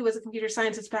parent who was a computer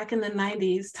scientist back in the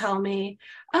 90s tell me,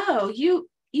 oh, you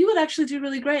would actually do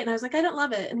really great. And I was like, I don't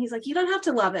love it. And he's like, you don't have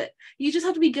to love it. You just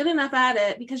have to be good enough at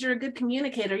it because you're a good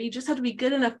communicator. You just have to be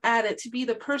good enough at it to be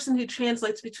the person who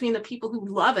translates between the people who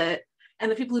love it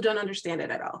and the people who don't understand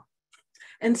it at all.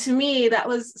 And to me, that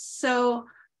was so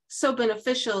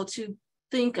beneficial to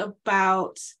think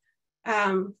about.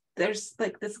 There's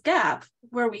like this gap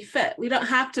where we fit. You don't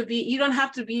have to be you don't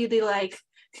have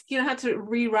to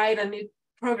rewrite a new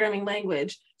programming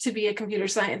language to be a computer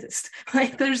scientist.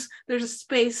 Like there's a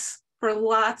space for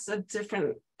lots of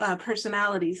different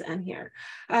personalities in here.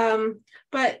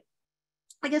 But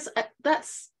I guess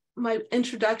that's my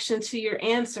introduction to your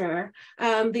answer.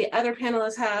 The other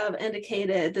panelists have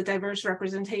indicated that diverse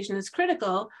representation is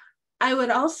critical. I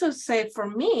would also say for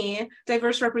me,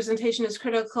 diverse representation is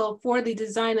critical for the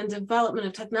design and development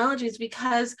of technologies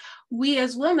because we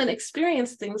as women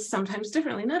experience things sometimes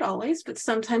differently, not always, but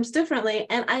sometimes differently.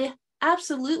 And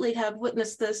absolutely have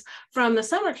witnessed this from the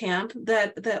summer camp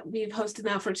that we've hosted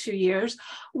now for 2 years,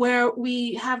 where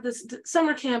we have this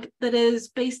summer camp that is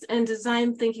based in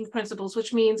design thinking principles,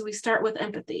 which means we start with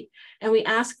empathy and we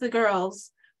ask the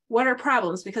girls, what are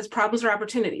problems? Because problems are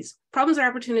opportunities. Problems are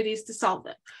opportunities to solve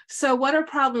them. So what are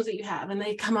problems that you have? And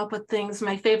they come up with things.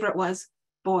 My favorite was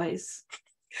boys.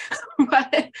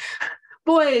 But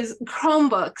boys,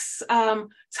 Chromebooks,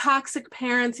 toxic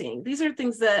parenting. These are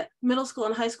things that middle school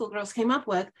and high school girls came up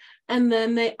with. And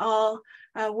then they all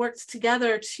worked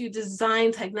together to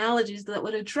design technologies that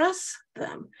would address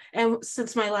them. And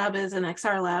since my lab is an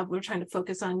XR lab, we're trying to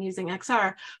focus on using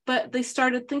XR. But they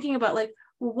started thinking about like,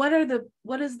 what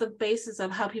is the basis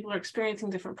of how people are experiencing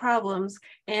different problems?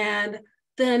 And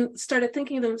then started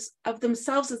thinking of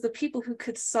themselves as the people who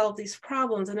could solve these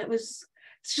problems. And it's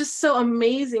just so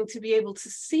amazing to be able to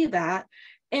see that.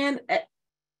 And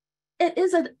it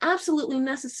is an absolutely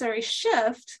necessary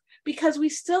shift, because we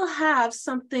still have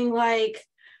something like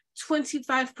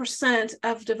 25%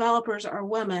 of developers are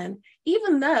women,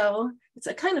 even though it's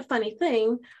a kind of funny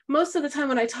thing. Most of the time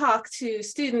when I talk to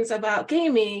students about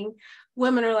gaming,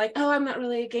 women are like, oh, I'm not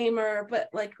really a gamer, but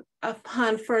like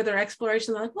upon further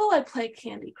exploration, they're like, well, I play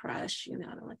Candy Crush, and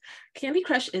I'm like, Candy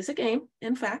Crush is a game,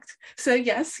 in fact. So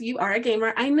yes, you are a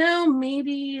gamer. I know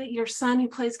maybe your son who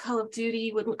plays Call of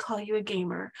Duty wouldn't call you a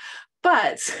gamer,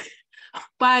 but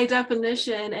by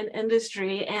definition and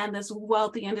industry, and this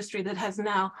wealthy industry that has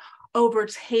now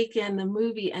overtaken the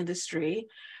movie industry,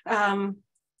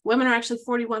 women are actually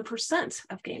 41%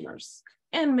 of gamers.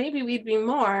 And maybe we'd be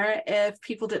more if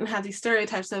people didn't have these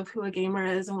stereotypes of who a gamer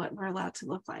is and what we're allowed to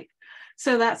look like.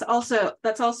 So that's also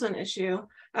an issue.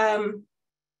 And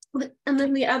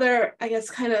then the other, I guess,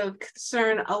 kind of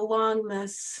concern along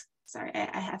this, sorry,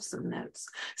 I have some notes.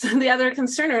 So the other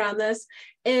concern around this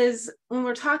is when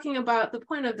we're talking about, the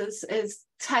point of this is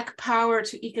tech power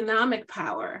to economic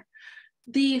power.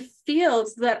 The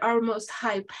fields that are most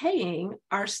high paying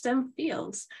are STEM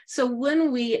fields. So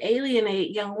when we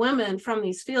alienate young women from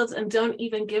these fields and don't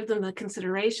even give them the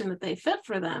consideration that they fit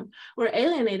for them, we're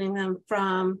alienating them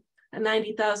from a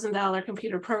 $90,000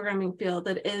 computer programming field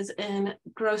that is in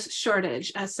gross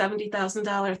shortage, a $70,000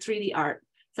 3D art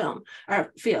film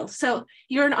or field. So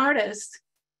you're an artist.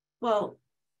 Well,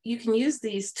 you can use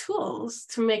these tools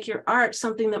to make your art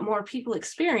something that more people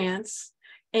experience,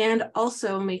 and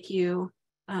also make you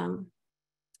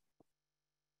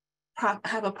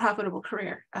have a profitable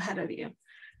career ahead of you.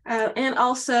 And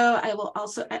also, I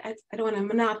don't want to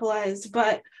monopolize,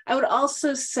 but I would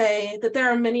also say that there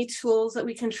are many tools that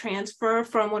we can transfer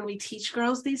from when we teach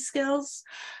girls these skills.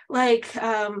 Like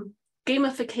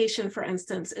gamification, for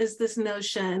instance, is this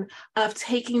notion of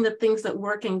taking the things that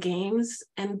work in games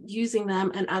and using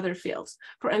them in other fields.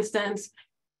 For instance,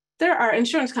 there are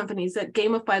insurance companies that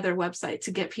gamify their website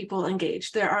to get people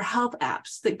engaged. There are health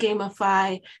apps that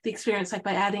gamify the experience, like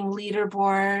by adding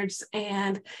leaderboards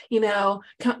and,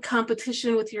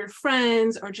 competition with your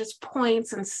friends, or just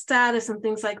points and status and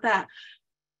things like that.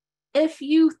 If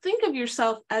you think of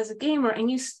yourself as a gamer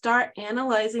and you start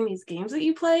analyzing these games that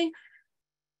you play,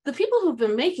 the people who've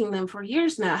been making them for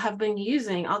years now have been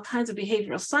using all kinds of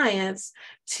behavioral science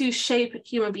to shape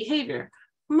human behavior.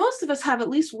 Most of us have at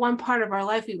least one part of our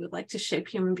life we would like to shape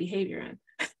human behavior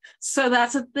in. So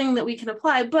that's a thing that we can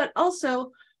apply, but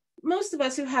also most of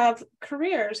us who have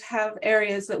careers have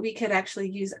areas that we could actually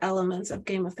use elements of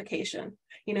gamification,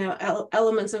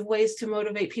 elements of ways to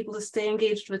motivate people to stay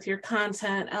engaged with your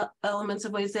content, elements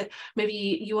of ways that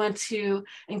maybe you want to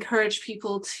encourage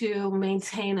people to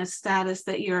maintain a status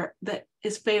that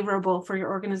is favorable for your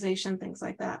organization, things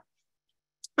like that.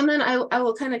 And then I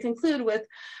will kind of conclude with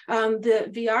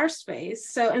the VR space.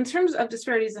 So in terms of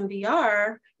disparities in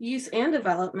VR use and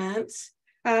development,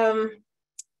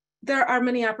 there are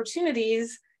many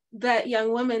opportunities that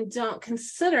young women don't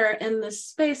consider in this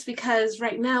space, because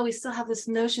right now we still have this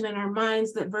notion in our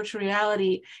minds that virtual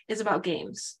reality is about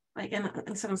games. Like,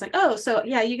 and someone's like, oh, so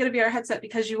yeah, you get a VR headset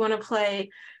because you want to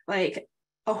play like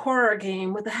a horror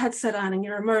game with a headset on and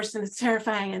you're immersed and it's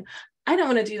terrifying. And I don't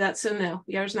want to do that. So no,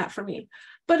 VR is not for me.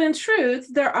 But in truth,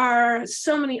 there are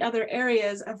so many other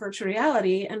areas of virtual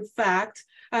reality. In fact,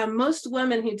 most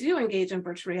women who do engage in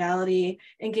virtual reality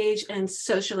engage in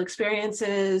social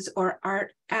experiences or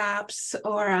art apps,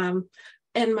 or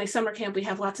in my summer camp, we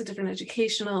have lots of different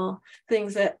educational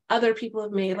things that other people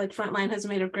have made. Like Frontline has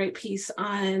made a great piece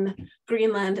on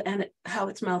Greenland and how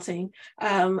it's melting.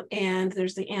 And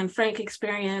there's the Anne Frank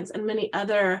experience and many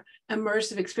other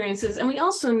immersive experiences. And we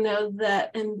also know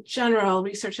that in general,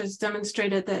 research has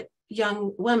demonstrated that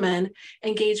young women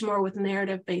engage more with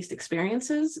narrative-based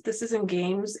experiences. This is in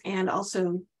games and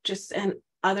also just in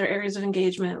other areas of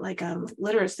engagement like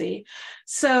literacy.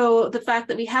 So the fact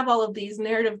that we have all of these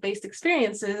narrative-based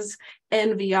experiences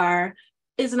in VR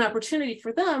is an opportunity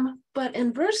for them, but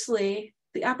inversely,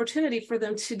 the opportunity for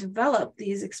them to develop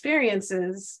these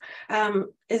experiences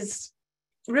is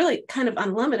really kind of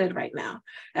unlimited right now.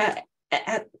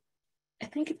 I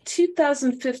think in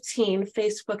 2015,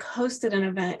 Facebook hosted an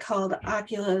event called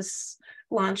Oculus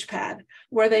Launchpad,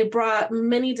 where they brought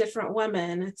many different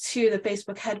women to the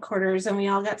Facebook headquarters, and we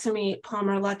all got to meet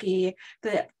Palmer Luckey,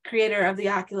 the creator of the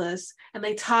Oculus, and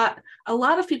they taught a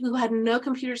lot of people who had no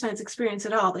computer science experience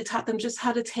at all. They taught them just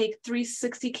how to take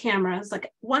 360 cameras,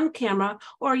 like one camera,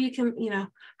 or you can,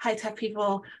 high-tech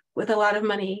people with a lot of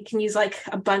money can use like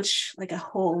a bunch, like a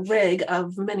whole rig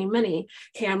of many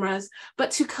cameras,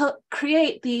 but to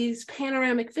create these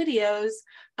panoramic videos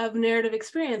of narrative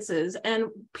experiences. And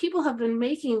people have been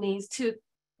making these to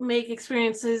make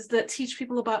experiences that teach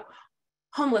people about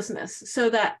homelessness. So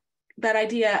that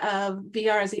idea of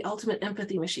VR as the ultimate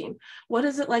empathy machine. What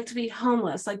is it like to be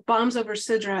homeless? Like Bombs Over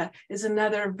Sidra is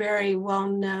another very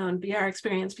well-known VR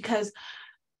experience, because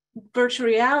virtual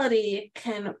reality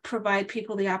can provide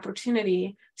people the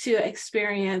opportunity to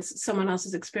experience someone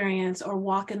else's experience or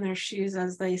walk in their shoes,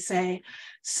 as they say.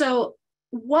 So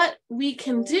what we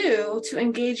can do to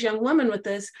engage young women with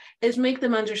this is make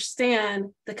them understand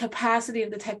the capacity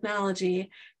of the technology.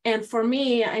 And for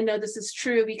me, I know this is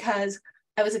true because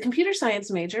I was a computer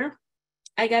science major.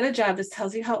 I got a job, this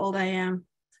tells you how old I am.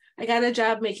 I got a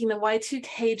job making the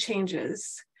Y2K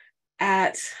changes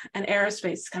at an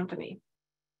aerospace company.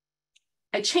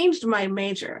 I changed my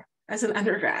major as an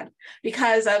undergrad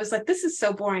because I was like, this is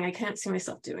so boring. I can't see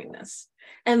myself doing this.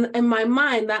 And in my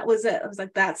mind, that was it. I was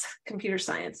like, that's computer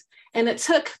science. And it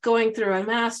took going through a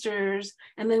master's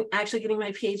and then actually getting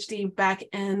my PhD back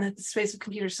in the space of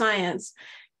computer science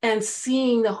and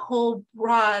seeing the whole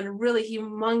broad, really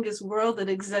humongous world that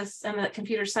exists and that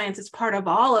computer science is part of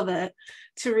all of it,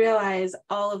 to realize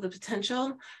all of the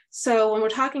potential. So when we're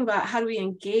talking about how do we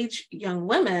engage young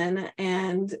women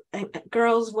and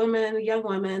girls, women, young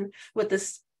women with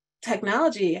this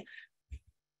technology,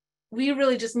 we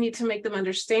really just need to make them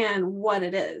understand what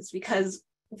it is, because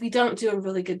we don't do a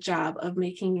really good job of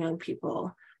making young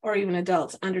people or even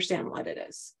adults understand what it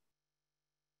is.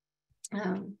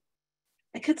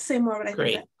 I could say more, but I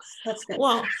think that's good.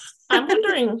 Well, I'm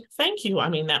wondering, thank you. I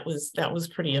mean, that was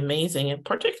pretty amazing. And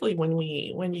particularly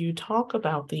when you talk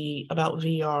about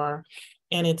VR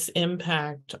and its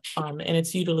impact and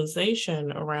its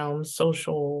utilization around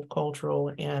social,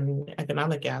 cultural, and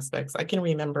economic aspects. I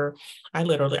remember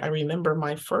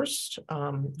my first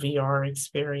VR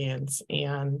experience,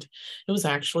 and it was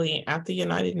actually at the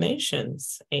United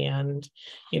Nations. And,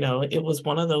 it was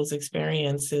one of those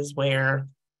experiences where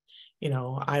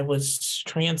I was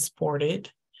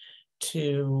transported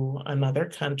to another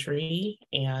country,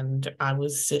 and I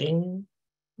was sitting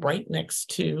right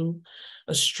next to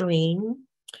a stream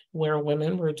where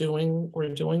women were doing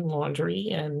laundry,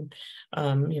 and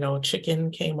a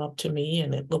chicken came up to me,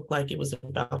 and it looked like it was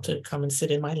about to come and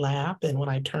sit in my lap. And when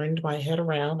I turned my head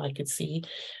around, I could see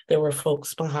there were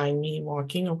folks behind me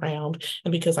walking around.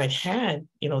 And because I'd had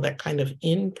that kind of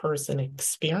in-person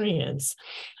experience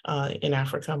in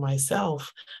Africa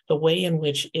myself, the way in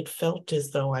which it felt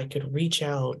as though I could reach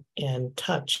out and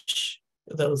touch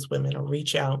those women or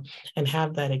reach out and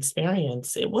have that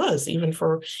experience, it was even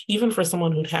for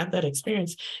someone who'd had that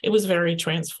experience, it was very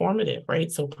transformative,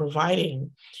 right? So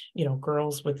providing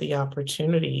girls with the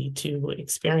opportunity to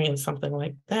experience something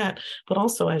like that, but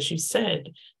also, as you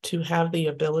said, to have the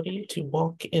ability to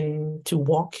walk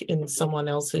in someone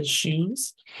else's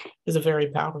shoes is a very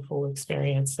powerful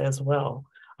experience as well.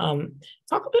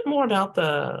 Talk a bit more about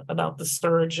the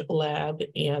Surge Lab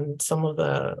and some of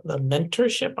the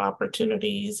mentorship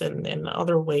opportunities and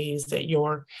other ways that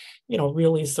you're,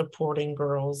 really supporting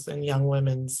girls and young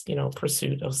women's,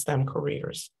 pursuit of STEM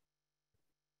careers.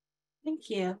 Thank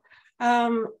you.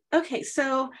 Okay,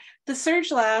 so the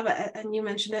Surge Lab, and you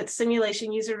mentioned it,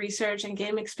 simulation, user research, and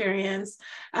game experience.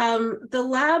 The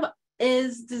lab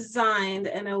is designed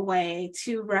in a way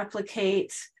to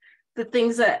replicate the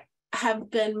things that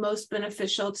have been most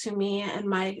beneficial to me and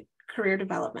my career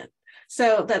development.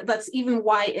 So that's even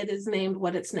why it is named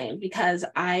what it's named, because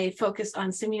I focused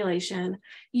on simulation,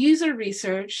 user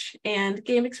research, and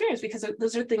game experience, because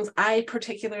those are things I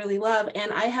particularly love.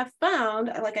 And I have found,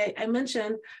 like I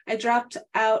mentioned, I dropped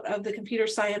out of the computer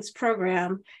science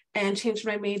program and changed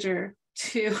my major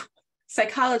to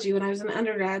psychology when I was an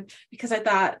undergrad, because I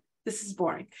thought, this is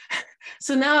boring.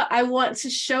 So now I want to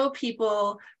show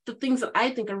people the things that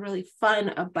I think are really fun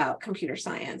about computer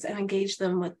science and engage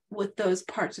them with those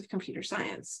parts of computer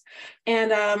science.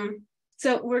 And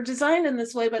so we're designed in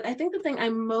this way, but I think the thing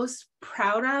I'm most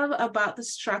proud of about the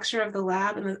structure of the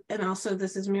lab, and also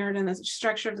this is mirrored in the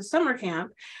structure of the summer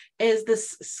camp, is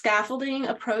this scaffolding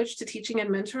approach to teaching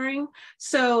and mentoring.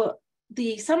 So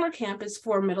the summer camp is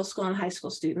for middle school and high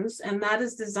school students, and that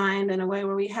is designed in a way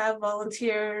where we have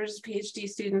volunteers, PhD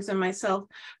students, and myself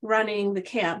running the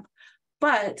camp.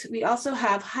 But we also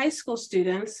have high school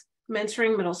students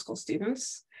mentoring middle school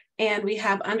students, and we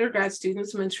have undergrad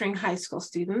students mentoring high school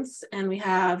students, and we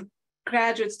have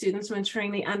graduate students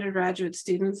mentoring the undergraduate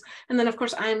students. And then of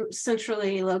course I'm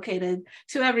centrally located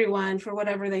to everyone for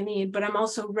whatever they need, but I'm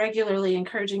also regularly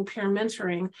encouraging peer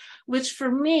mentoring, which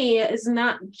for me is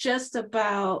not just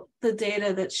about the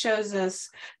data that shows us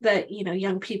that, you know,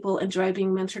 young people enjoy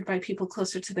being mentored by people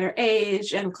closer to their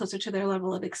age and closer to their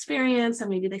level of experience,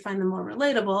 and maybe they find them more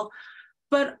relatable,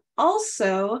 but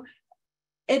also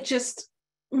it just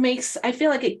I feel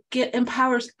like it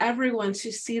empowers everyone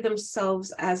to see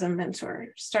themselves as a mentor,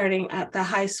 starting at the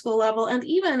high school level and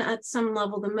even at some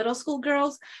level the middle school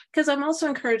girls, because I'm also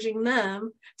encouraging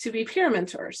them to be peer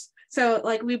mentors. So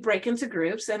like we break into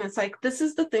groups and it's like, this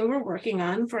is the thing we're working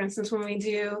on. For instance, when we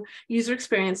do user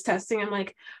experience testing, I'm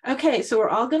like, okay, so we're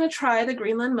all going to try the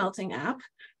Greenland Melting app.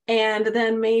 And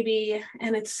then maybe,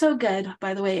 and it's so good,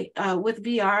 by the way, with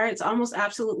VR, it's almost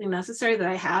absolutely necessary that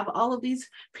I have all of these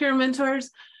peer mentors,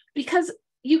 because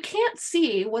you can't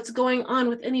see what's going on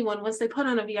with anyone once they put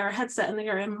on a VR headset and they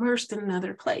are immersed in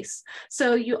another place.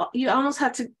 So you almost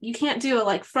have to, you can't do a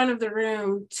like front of the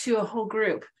room to a whole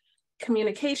group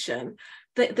communication.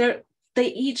 They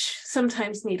each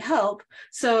sometimes need help.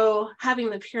 So having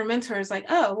the peer mentor is like,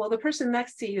 oh, well, the person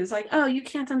next to you is like, oh, you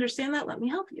can't understand that? Let me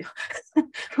help you.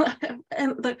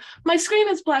 And my screen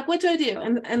is black. What do I do?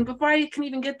 And before I can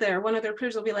even get there, one of their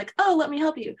peers will be like, oh, let me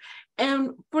help you. And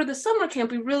for the summer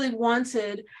camp, we really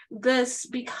wanted this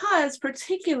because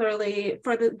particularly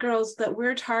for the girls that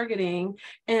we're targeting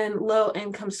in low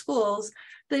income schools,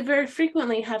 they very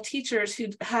frequently have teachers who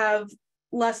have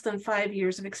less than 5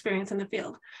 years of experience in the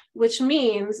field, which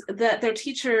means that their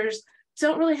teachers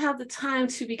don't really have the time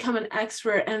to become an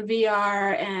expert in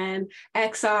VR and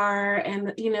XR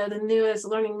and, you know, the newest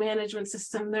learning management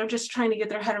system. They're just trying to get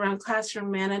their head around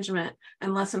classroom management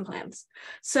and lesson plans.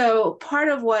 So part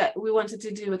of what we wanted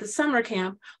to do with the summer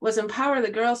camp was empower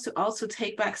the girls to also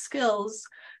take back skills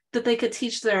that they could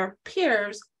teach their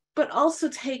peers, but also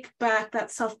take back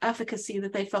that self-efficacy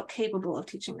that they felt capable of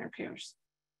teaching their peers.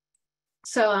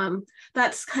 So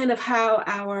that's kind of how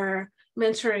our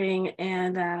mentoring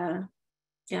and our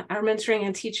mentoring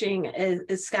and teaching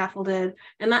is scaffolded,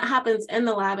 and that happens in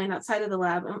the lab and outside of the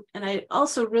lab. And I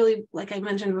also really, like I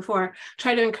mentioned before,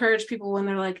 try to encourage people when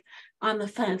they're like on the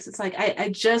fence. It's like I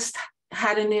just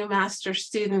had a new master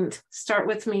student start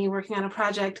with me working on a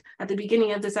project at the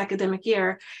beginning of this academic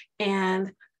year,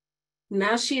 and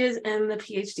now she is in the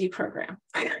PhD program.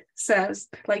 So I was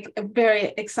like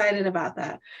very excited about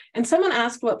that. And someone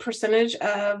asked what percentage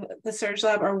of the Surge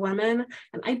Lab are women.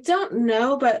 And I don't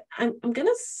know, but I'm gonna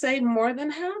say more than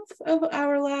half of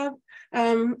our lab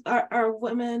are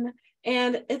women.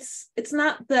 And it's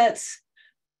not that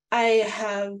I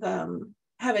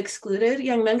have excluded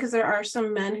young men, because there are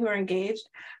some men who are engaged,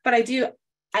 but I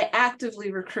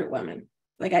actively recruit women.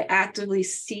 Like I actively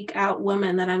seek out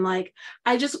women that I'm like,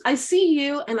 I see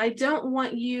you and I don't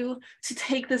want you to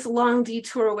take this long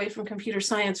detour away from computer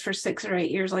science for 6 or 8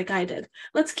 years like I did.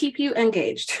 Let's keep you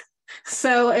engaged.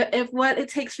 So if what it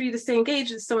takes for you to stay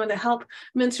engaged is someone to help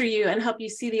mentor you and help you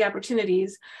see the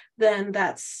opportunities, then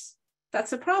that's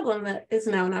a problem that is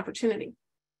now an opportunity.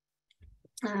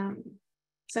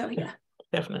 So yeah.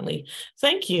 Definitely.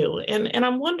 Thank you. And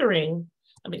I'm wondering,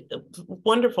 I mean,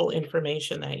 wonderful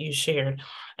information that you shared.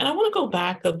 And I want to go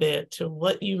back a bit to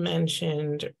what you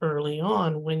mentioned early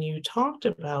on when you talked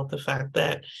about the fact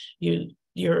that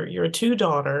your 2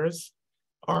 daughters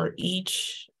are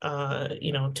each,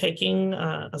 taking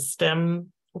a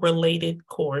STEM related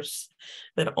course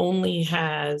that only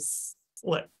has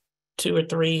 2 or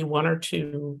 3, 1 or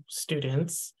 2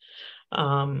 students.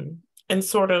 And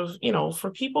sort of,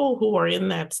 for people who are in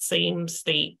that same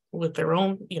state with their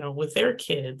own, with their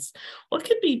kids, what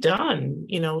could be done,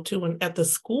 at the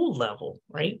school level,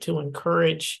 right? To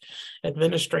encourage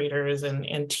administrators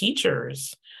and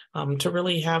teachers to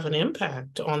really have an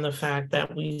impact on the fact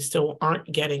that we still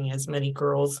aren't getting as many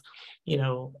girls,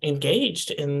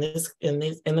 engaged in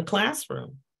the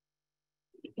classroom.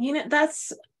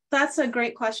 That's a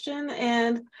great question.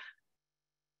 And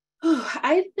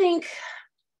I think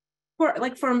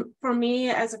for me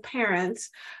as a parent,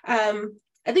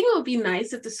 I think it would be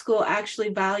nice if the school actually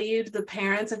valued the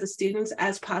parents of the students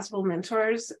as possible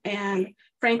mentors. And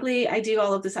frankly, I do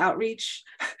all of this outreach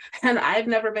and I've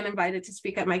never been invited to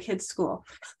speak at my kids' school.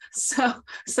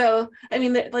 So I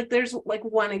mean, like there's like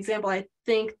one example. I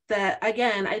think that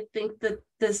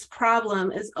this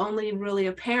problem is only really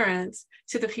apparent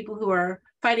to the people who are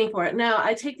fighting for it. Now,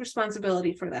 I take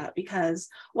responsibility for that because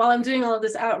while I'm doing all of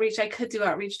this outreach, I could do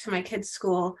outreach to my kids'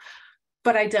 school,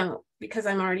 but I don't because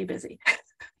I'm already busy.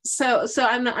 So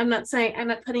I'm not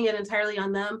putting it entirely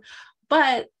on them,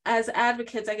 but as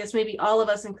advocates, I guess maybe all of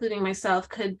us, including myself,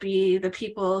 could be the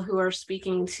people who are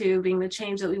speaking to being the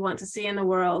change that we want to see in the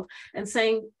world and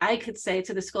I could say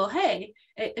to the school, hey,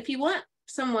 if you want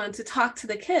someone to talk to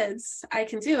the kids, I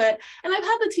can do it. And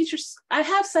I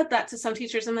have said that to some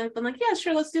teachers and they've been like, yeah,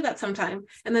 sure, let's do that sometime.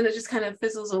 And then it just kind of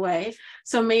fizzles away.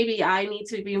 So maybe I need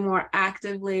to be more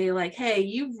actively like, hey,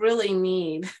 you really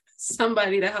need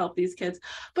somebody to help these kids.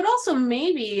 But also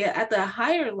maybe at the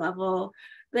higher level,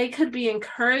 they could be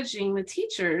encouraging the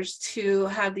teachers to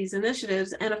have these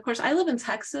initiatives. And of course, I live in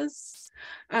Texas,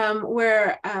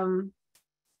 where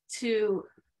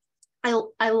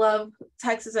I love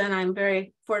Texas and I'm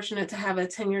very fortunate to have a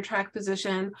tenure track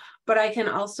position, but I can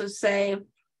also say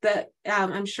that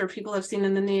I'm sure people have seen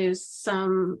in the news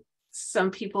some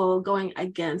people going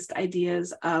against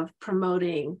ideas of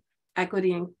promoting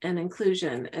equity and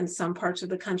inclusion in some parts of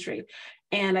the country.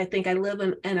 And I think I live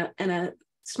in a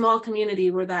small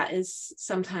community where that is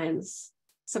sometimes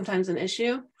an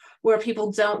issue, where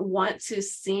people don't want to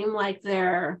seem like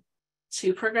they're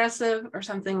too progressive or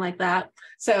something like that.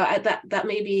 So that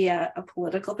may be a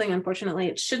political thing. Unfortunately,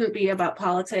 it shouldn't be about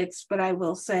politics, but I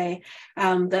will say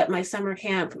that my summer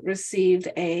camp received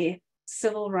a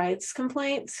civil rights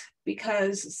complaint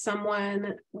because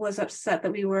someone was upset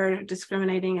that we were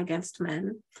discriminating against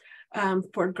men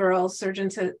for girls surge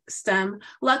into STEM.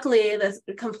 Luckily, the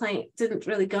complaint didn't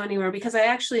really go anywhere because I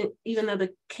actually, even though the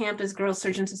camp is girls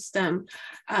surge into STEM,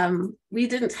 we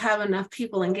didn't have enough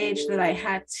people engaged that I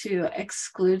had to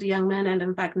exclude young men. And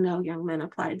in fact, no young men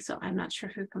applied. So I'm not sure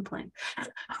who complained.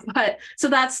 But so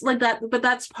that's like that. But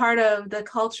that's part of the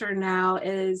culture now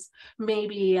is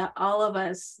maybe all of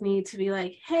us need to be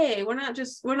like, hey, we're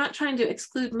not trying to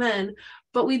exclude men,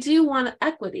 but we do want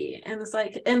equity. And it's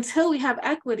like, until we have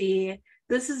equity,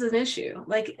 this is an issue.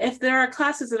 Like if there are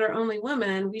classes that are only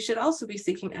women, we should also be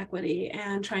seeking equity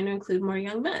and trying to include more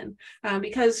young men.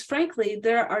 Because frankly,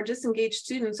 there are disengaged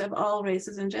students of all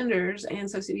races and genders and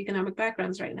socioeconomic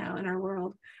backgrounds right now in our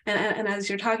world. And as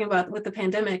you're talking about with the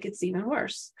pandemic, it's even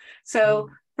worse. So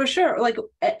for sure, like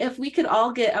if we could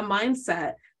all get a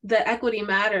mindset that equity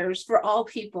matters for all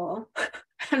people,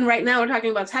 and right now we're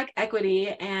talking about tech equity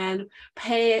and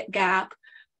pay gap,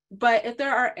 but if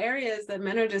there are areas that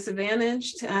men are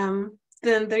disadvantaged, then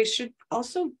they should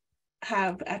also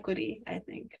have equity, I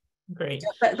think. Great.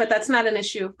 But that's not an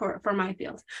issue for my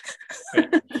field.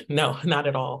 No, not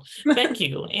at all. Thank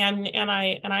you. And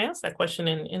I asked that question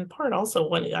in part also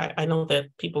when I know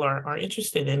that people are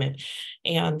interested in it,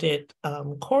 and it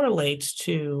correlates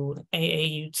to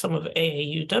some of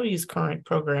AAUW's current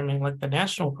programming, like the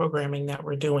national programming that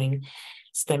we're doing,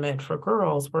 STEM Ed for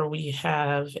Girls, where we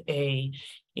have a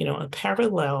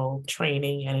parallel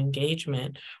training and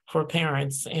engagement for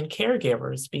parents and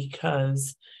caregivers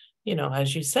because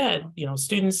as you said,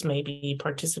 students may be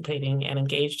participating and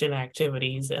engaged in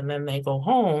activities, and then they go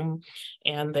home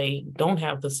and they don't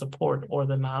have the support or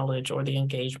the knowledge or the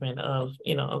engagement of,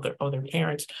 of their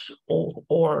parents,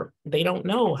 or they don't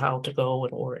know how to go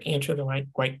or answer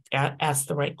ask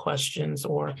the right questions,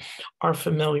 or are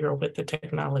familiar with the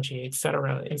technology, et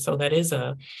cetera. And so that is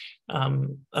a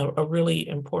really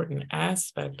important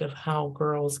aspect of how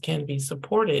girls can be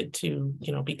supported to,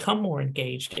 become more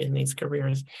engaged in these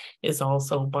careers, is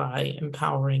also by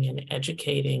empowering and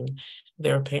educating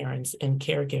their parents and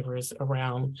caregivers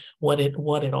around what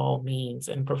it all means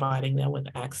and providing them with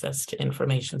access to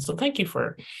information. So thank you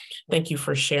for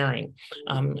sharing.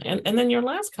 And then your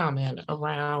last comment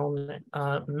around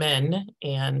men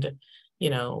and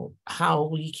how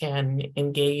we can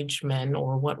engage men,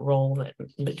 or what role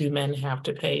do men have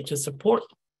to play to support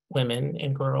women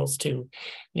and girls to,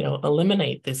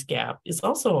 eliminate this gap, is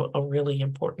also a really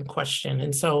important question.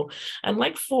 And so I'd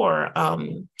like for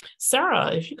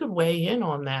Sarah, if you could weigh in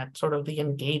on that, sort of the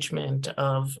engagement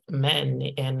of men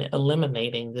in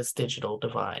eliminating this digital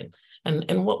divide,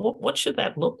 and what should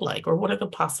that look like, or what are the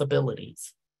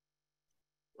possibilities?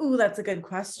 Ooh, that's a good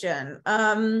question.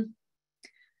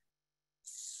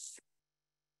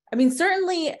 I mean,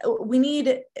 certainly we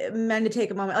need men to take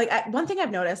a moment. Like one thing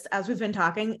I've noticed as we've been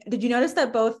talking, did you notice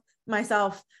that both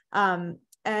myself, and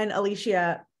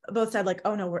Alicia both said like,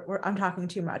 oh no, I'm talking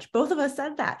too much. Both of us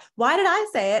said that. Why did I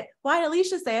say it? Why did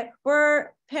Alicia say it? We're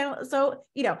panel. So,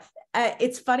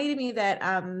 it's funny to me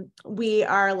that we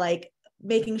are like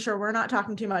making sure we're not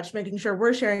talking too much, making sure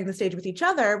we're sharing the stage with each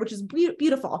other, which is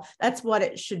beautiful. That's what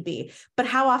it should be. But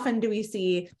how often do we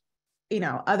see,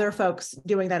 other folks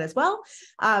doing that as well?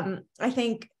 I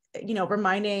think,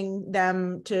 reminding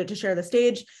them to share the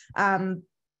stage.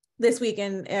 This week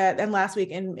and last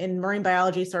week in marine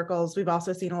biology circles, we've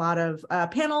also seen a lot of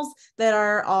panels that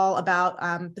are all about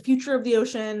the future of the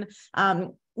ocean.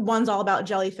 One's all about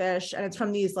jellyfish, and it's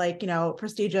from these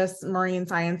prestigious marine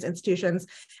science institutions.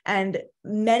 And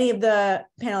many of the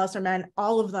panelists are men,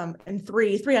 all of them, and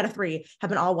three out of three have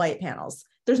been all white panels.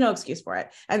 There's no excuse for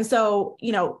it. And so,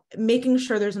 making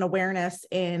sure there's an awareness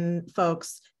in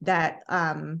folks that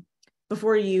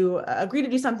before you agree to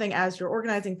do something, as you're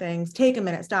organizing things, take a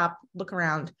minute, stop, look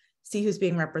around, see who's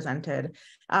being represented,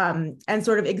 and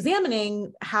sort of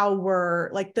examining how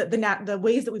we're like the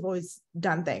ways that we've always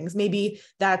done things. Maybe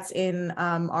that's in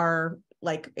our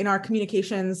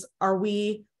communications. Are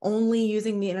we only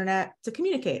using the internet to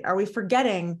communicate? Are we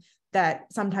forgetting that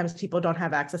sometimes people don't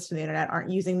have access to the internet, aren't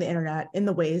using the internet in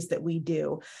the ways that we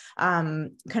do?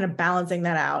 Kind of balancing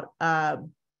that out.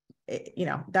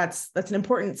 That's an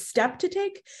important step to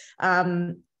take,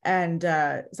 and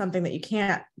something that you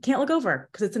can't look over,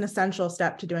 because it's an essential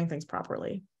step to doing things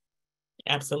properly.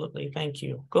 Absolutely. Thank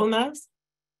you. Gulnaz?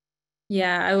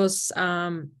 Yeah, I was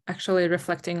actually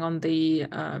reflecting on the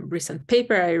recent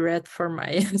paper I read for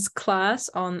my class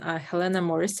on Helena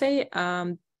Morrissey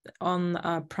on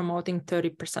promoting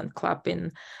 30% Club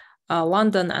in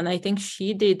London. And I think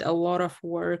she did a lot of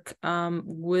work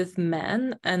with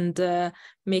men and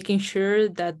making sure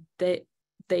that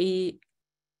they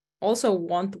also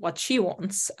want what she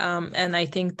wants. And I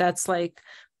think that's like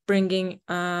bringing,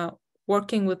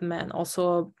 working with men,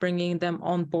 also bringing them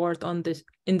on board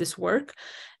in this work.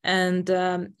 And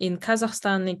in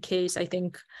Kazakhstan, in case, I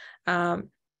think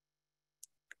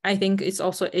it's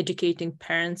also educating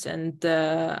parents and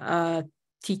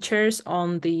teachers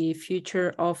on the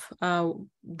future of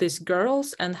these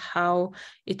girls and how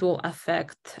it will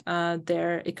affect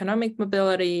their economic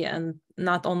mobility, and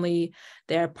not only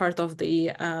they're part of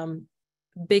the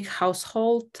big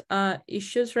household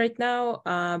issues right now,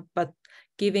 but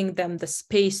giving them the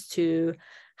space to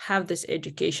have this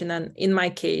education. And in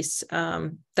my case,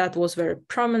 that was very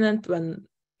prominent when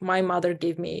my mother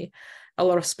gave me a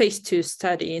lot of space to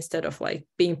study instead of like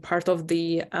being part of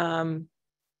the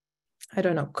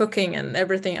cooking and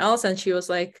everything else. And she was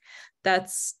like, that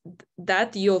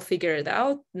you'll figure it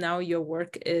out. Now your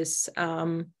work is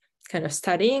kind of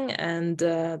studying. And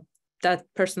that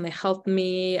personally helped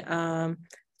me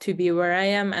to be where I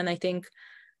am. And I think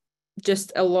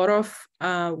just a lot of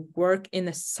work in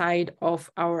the side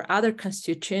of our other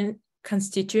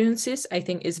constituencies, I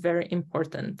think, is very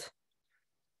important.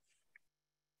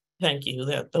 Thank you.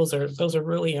 Those are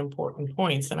really important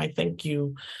points. And I think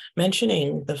you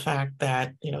mentioning the fact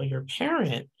that, your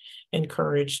parent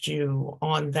encouraged you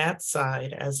on that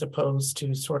side, as opposed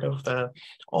to sort of the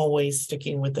always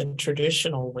sticking with the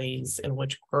traditional ways in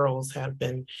which girls have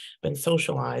been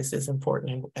socialized, is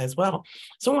important as well.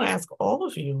 So I want to ask all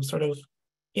of you sort of,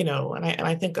 and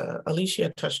I think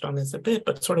Alicia touched on this a bit,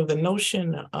 but sort of the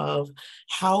notion of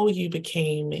how you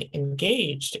became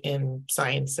engaged in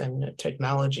science and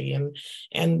technology,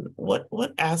 and what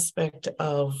aspect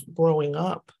of growing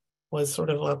up was sort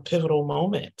of a pivotal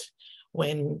moment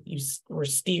when you were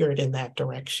steered in that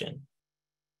direction.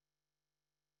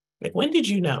 Like, when did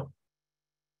you know?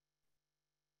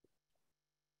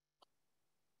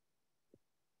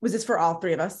 Was this for all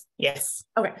three of us? Yes.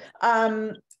 Okay.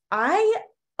 I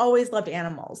always loved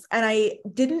animals, and I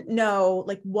didn't know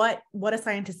like what a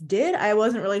scientist did. I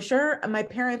wasn't really sure. My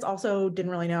parents also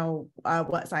didn't really know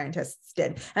what scientists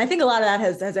did, and I think a lot of that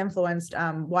has influenced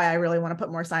why I really want to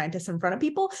put more scientists in front of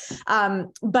people.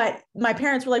 But my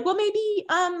parents were like, well, maybe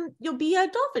you'll be a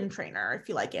dolphin trainer if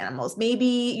you like animals.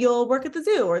 Maybe you'll work at the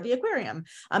zoo or the aquarium.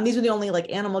 These were the only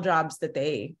like animal jobs that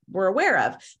they were aware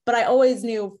of. But I always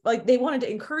knew like they wanted to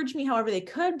encourage me however they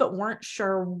could, but weren't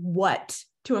sure what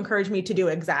to encourage me to do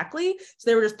exactly. So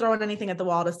they were just throwing anything at the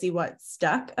wall to see what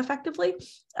stuck effectively,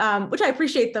 which I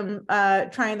appreciate them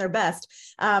trying their best.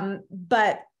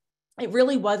 But it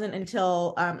really wasn't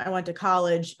until I went to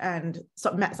college and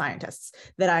met scientists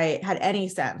that I had any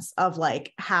sense of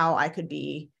like how I could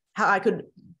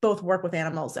both work with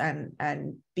animals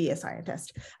and be a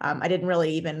scientist. I didn't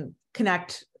really even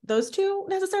connect those two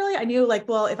necessarily. I knew like,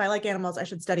 well, if I like animals, I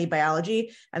should study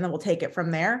biology, and then we'll take it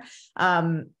from there.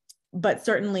 But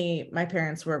certainly my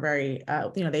parents were very,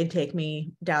 they'd take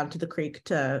me down to the creek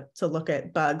to look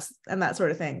at bugs and that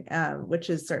sort of thing, which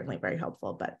is certainly very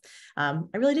helpful. But I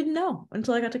really didn't know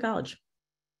until I got to college.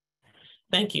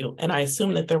 Thank you. And I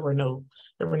assume that there were no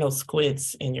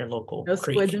squids in your local No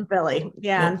creek. squids in Philly.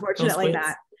 Yeah, unfortunately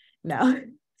not. No.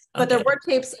 But there were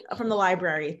tapes from the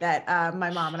library that my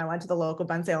mom and I went to the local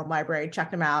Ben Salem library,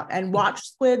 checked them out, and watched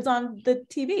squids on the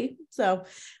TV. So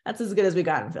that's as good as we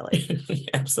got in Philly.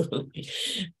 Absolutely.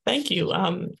 Thank you.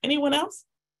 Anyone else?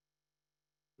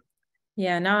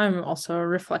 Yeah, now I'm also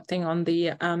reflecting on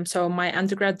the, so my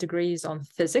undergrad degree is on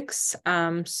physics.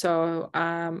 I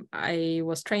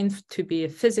was trained to be a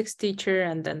physics teacher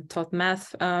and then taught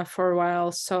math for a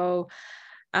while. So,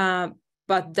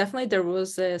 but definitely there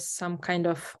was some kind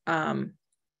of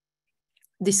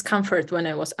discomfort when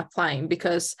I was applying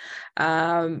because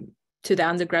to the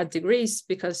undergrad degrees,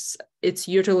 because it's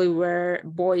usually where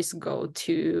boys go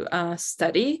to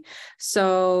study.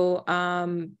 So,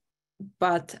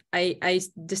 but I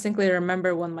distinctly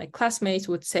remember when my classmates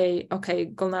would say, okay,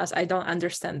 Gulnaz, I don't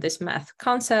understand this math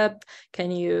concept.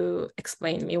 Can you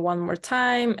explain me one more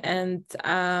time? And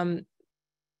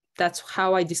that's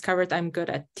how I discovered I'm good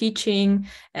at teaching,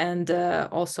 and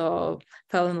also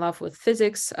fell in love with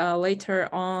physics later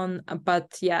on.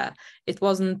 But yeah, it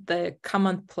wasn't the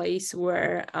common place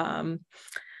where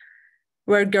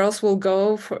girls will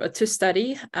go to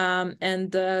study.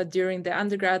 And during the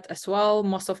undergrad as well,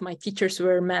 most of my teachers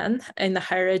were men in the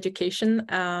higher education.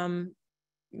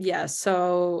 Yeah,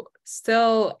 so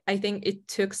still, I think it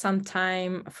took some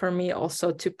time for me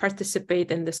also to participate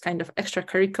in this kind of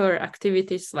extracurricular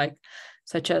activities, like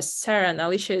such as Sarah and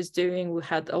Alicia is doing. We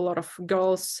had a lot of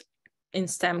girls in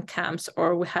STEM camps,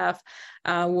 or we have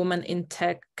women in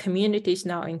tech communities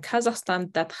now in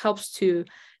Kazakhstan that helps to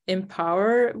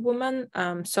empower women.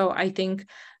 So I think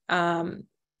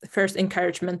first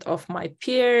encouragement of my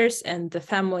peers and the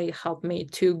family helped me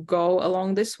to go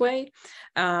along this way.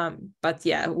 But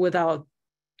yeah,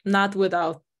 not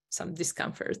without some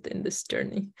discomfort in this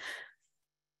journey.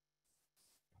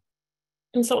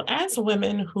 And so as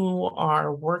women who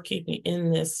are working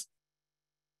in this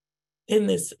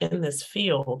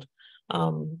field,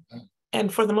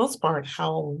 and for the most part,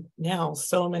 how now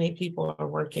so many people are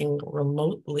working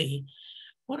remotely,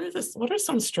 what are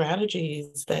some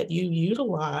strategies that you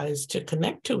utilize to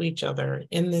connect to each other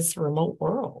in this remote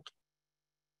world?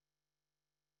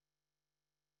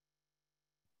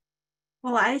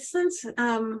 Well, I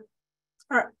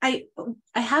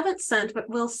haven't sent, but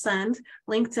will send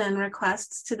LinkedIn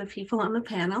requests to the people on the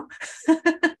panel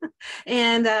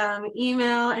and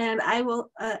email. And I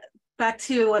will, back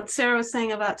to what Sarah was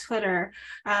saying about Twitter.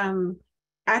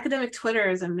 Academic Twitter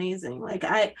is amazing. Like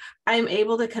I'm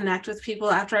able to connect with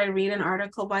people after I read an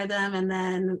article by them, and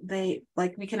then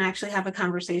we can actually have a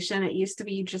conversation. It used to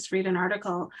be you just read an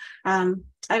article.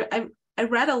 I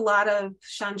read a lot of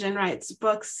Sean Ginwright's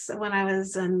books when I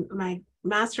was in my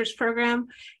master's program.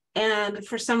 And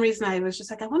for some reason, I was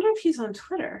just like, I wonder if he's on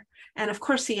Twitter. And of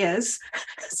course he is.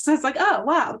 So it's like, oh,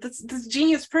 wow, this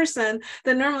genius person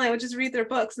that normally I would just read their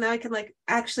books. Now I can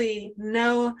actually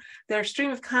know their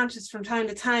stream of conscious from time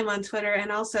to time on Twitter,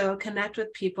 and also connect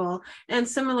with people. And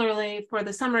similarly for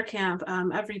the summer camp,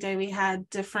 every day we had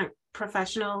different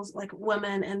professionals, like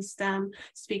women in STEM,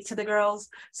 speak to the girls.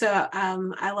 So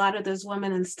a lot of those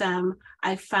women in STEM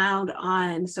I found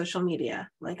on social media.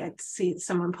 Like I'd see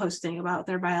someone posting about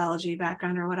their biology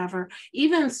background or whatever,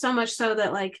 even so much so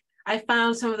that I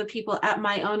found some of the people at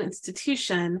my own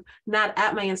institution, not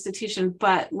at my institution,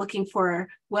 but looking for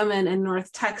women in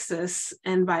North Texas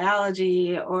in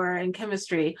biology or in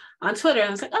chemistry on Twitter. And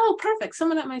I was like, oh, perfect,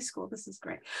 someone at my school. This is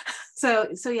great. So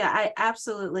yeah, I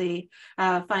absolutely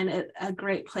find it a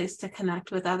great place to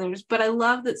connect with others. But I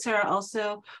love that Sarah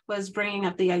also was bringing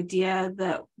up the idea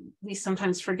that we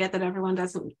sometimes forget that everyone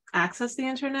doesn't access the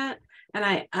internet. And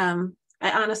I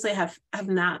honestly have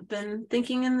not been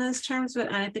thinking in those terms,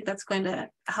 but I think that's going to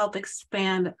help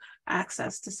expand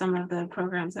access to some of the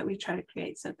programs that we try to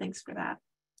create. So thanks for that.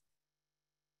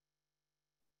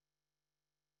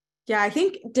 Yeah, I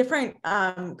think different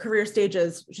career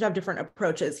stages should have different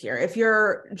approaches here. If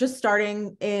you're just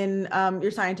starting in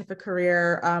your scientific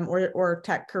career or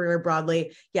tech career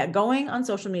broadly, yeah, going on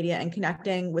social media and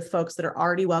connecting with folks that are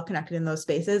already well connected in those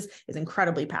spaces is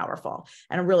incredibly powerful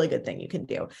and a really good thing you can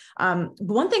do.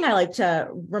 One thing I like to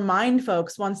remind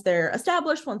folks once they're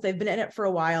established, once they've been in it for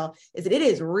a while, is that it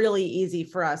is really easy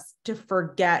for us to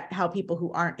forget how people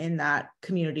who aren't in that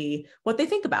community, what they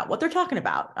think about, what they're talking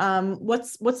about,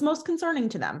 what's most most concerning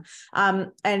to them.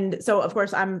 And so, of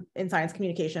course, I'm in science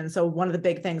communication. So one of the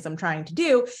big things I'm trying to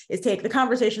do is take the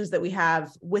conversations that we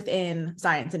have within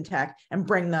science and tech and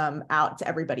bring them out to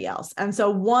everybody else. And so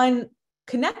one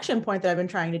connection point that I've been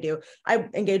trying to do, I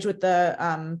engage with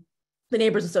the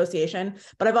Neighbors Association,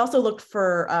 but I've also looked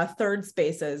for third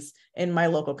spaces in my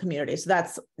local community. So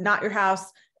that's not your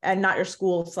house and not your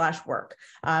school/work,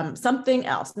 something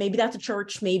else. Maybe that's a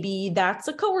church, maybe that's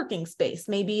a co-working space,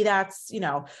 maybe that's, you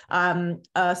know,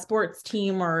 a sports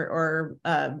team or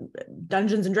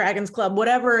Dungeons and Dragons club,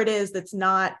 whatever it is that's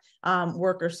not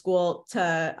work or school,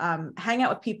 to hang out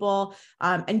with people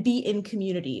and be in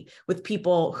community with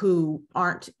people who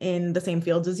aren't in the same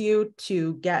fields as you,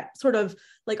 to get sort of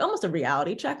like almost a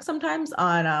reality check sometimes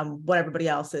on what everybody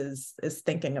else is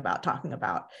thinking about, talking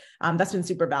about. That's been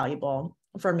super valuable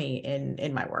for me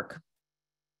in my work.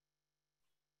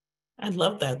 I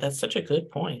love that. That's such a good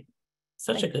point.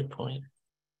 Such a good point.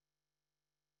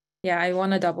 Yeah, I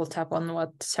want to double tap on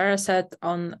what Sarah said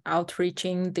on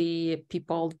outreaching the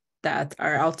people that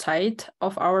are outside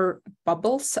of our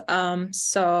bubbles.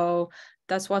 So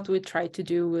that's what we try to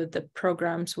do with the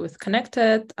programs with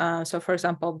Connected. So for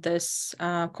example, this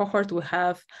cohort, we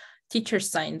have teachers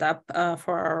signed up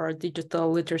for our digital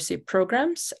literacy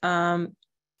programs.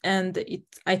 And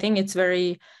I think it's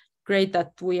very great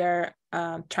that we are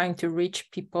trying to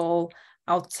reach people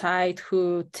outside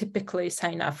who typically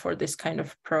sign up for this kind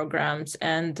of programs.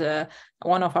 And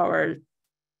one of our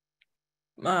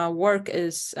work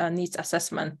is needs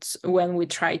assessment, when we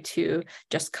try to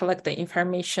just collect the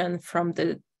information from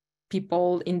the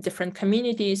people in different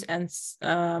communities and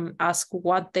ask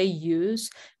what they use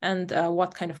and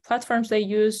what kind of platforms they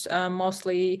use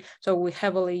mostly. So we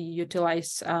heavily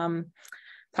utilize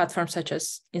platforms such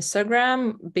as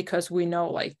Instagram, because we know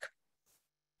like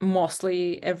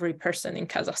mostly every person in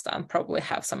Kazakhstan probably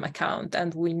have some account,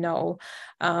 and we know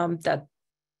that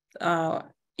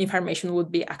information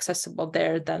would be accessible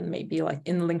there than maybe like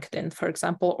in LinkedIn, for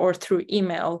example, or through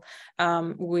email.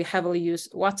 We heavily use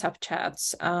WhatsApp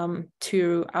chats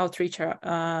to outreach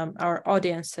our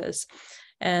audiences.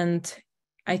 And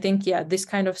I think, yeah, this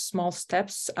kind of small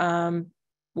steps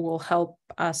will help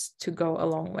us to go a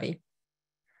long way.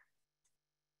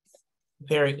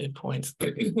 Very good points.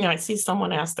 I see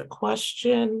someone asked a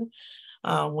question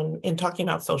when in talking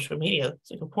about social media. It's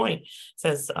a good point. It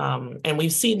says, and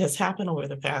we've seen this happen over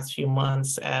the past few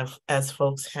months as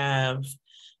folks have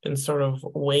been sort of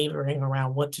wavering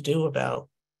around what to do about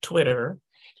Twitter,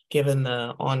 given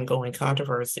the ongoing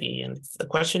controversy. And the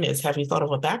question is, have you thought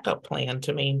of a backup plan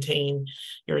to maintain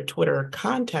your Twitter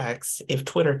contacts if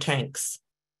Twitter tanks?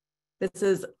 This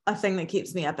is a thing that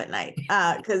keeps me up at night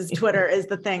because Twitter is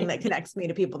the thing that connects me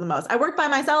to people the most. I work by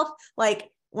myself.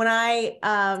 Like when I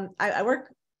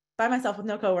work by myself with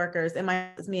no coworkers, and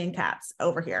it's me and cats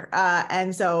over here.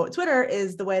 And so Twitter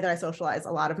is the way that I socialize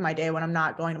a lot of my day when I'm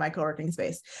not going to my co-working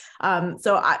space.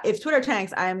 If Twitter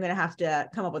tanks, I'm going to have to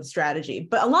come up with a strategy.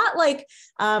 But a lot like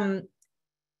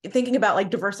thinking about like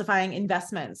diversifying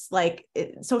investments, like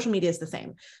social media is the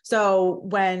same. So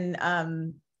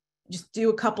when just do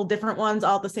a couple different ones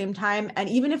all at the same time. And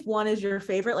even if one is your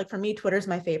favorite, like for me, Twitter's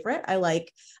my favorite. I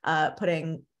like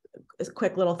putting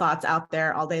quick little thoughts out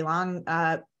there all day long.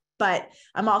 But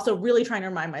I'm also really trying to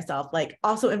remind myself, like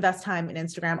also invest time in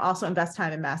Instagram, also invest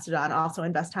time in Mastodon, also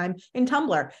invest time in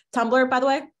Tumblr. Tumblr, by the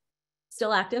way,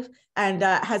 still active and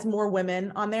has more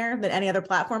women on there than any other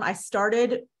platform. I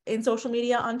started in social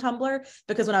media on Tumblr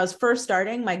because when I was first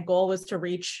starting, my goal was to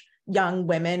reach young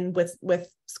women with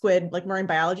squid, like marine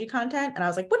biology content. And I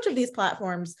was like, which of these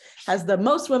platforms has the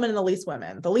most women and the least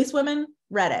women? The least women,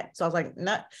 Reddit. So I was like,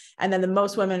 no. And then the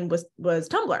most women was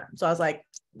Tumblr. So I was like,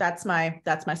 that's my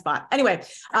spot. Anyway,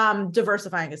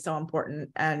 diversifying is so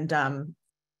important. And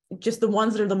just the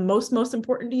ones that are the most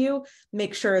important to you,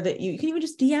 make sure that you can even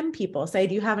just DM people, say,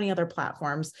 do you have any other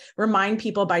platforms? Remind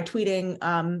people by tweeting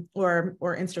or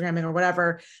Instagramming or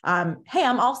whatever, hey,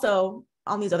 I'm also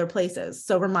on these other places.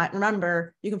 So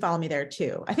remember, you can follow me there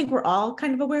too. I think we're all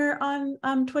kind of aware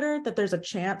on Twitter that there's a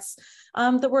chance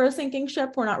that we're a sinking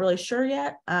ship. We're not really sure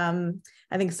yet. I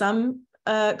think some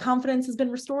confidence has been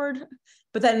restored,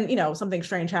 but then, you know, something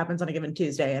strange happens on a given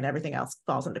Tuesday and everything else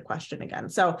falls into question again.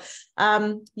 So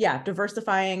yeah,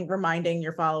 diversifying, reminding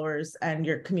your followers and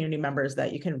your community members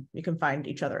that you can find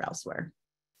each other elsewhere.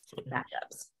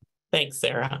 Backups. Thanks,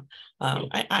 Sarah.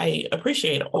 I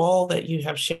appreciate all that you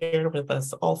have shared with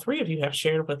us. All three of you have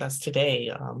shared with us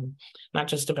today, not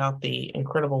just about the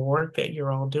incredible work that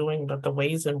you're all doing, but the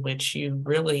ways in which you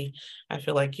really, I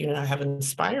feel like, have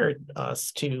inspired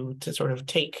us to sort of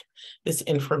take this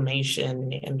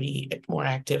information and be more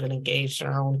active and engaged in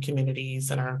our own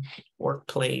communities and our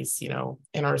workplace,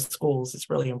 in our schools. It's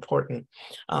really important.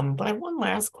 But I have one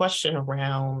last question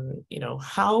around,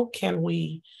 how can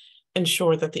we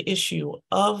ensure that the issue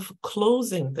of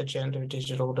closing the gender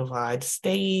digital divide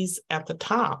stays at the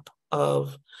top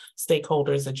of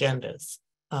stakeholders' agendas?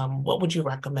 What would you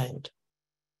recommend?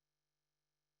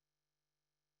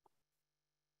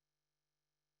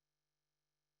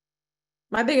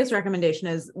 My biggest recommendation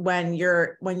is when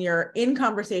you're in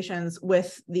conversations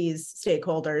with these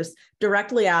stakeholders,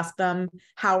 directly ask them,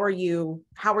 how are you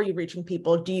reaching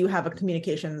people? Do you have a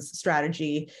communications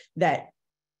strategy that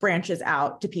branches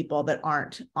out to people that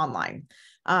aren't online?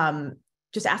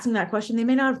 Just asking that question, they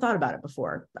may not have thought about it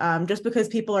before. Just because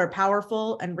people are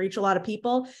powerful and reach a lot of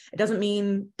people, it doesn't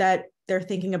mean that they're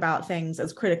thinking about things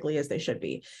as critically as they should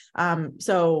be.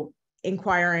 So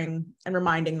inquiring and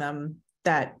reminding them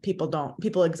that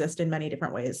people exist in many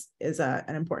different ways is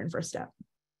an important first step.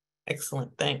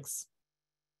 Excellent, thanks.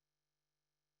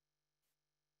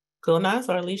 Gulnaz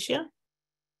or Alicia?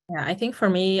 Yeah, I think for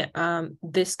me,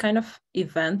 this kind of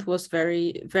event was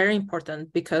very, very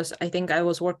important because I think I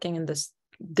was working in this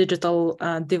digital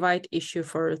divide issue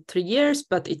for 3 years,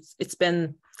 but it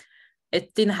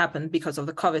didn't happen because of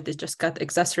the COVID. It just got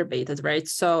exacerbated, right?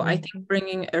 So I think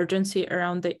bringing urgency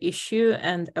around the issue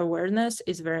and awareness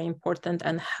is very important,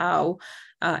 and how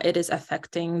it is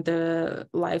affecting the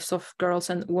lives of girls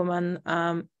and women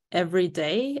every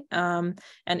day. And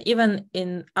even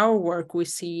in our work, we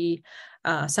see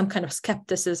some kind of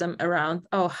skepticism around,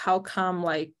 how come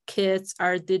like kids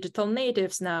are digital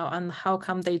natives now, and how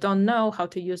come they don't know how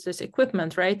to use this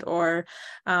equipment, right? Or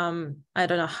I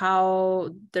don't know, how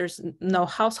there's no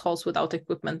households without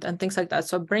equipment and things like that.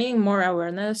 So bringing more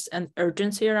awareness and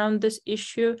urgency around this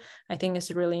issue, I think is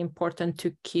really important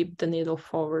to keep the needle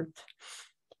forward.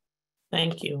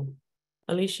 Thank you.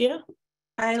 Alicia?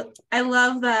 I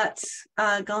love that,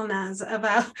 Gulnaz,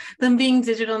 about them being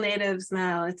digital natives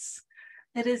now.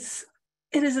 It is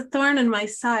a thorn in my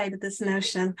side, this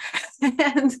notion,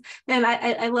 and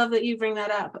I love that you bring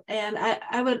that up. And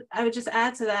I would just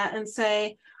add to that and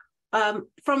say,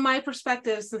 from my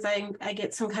perspective, since I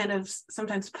get some kind of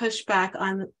sometimes pushback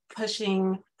on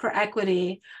pushing for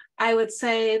equity, I would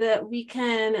say that we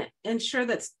can ensure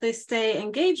that they stay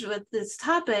engaged with this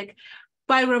topic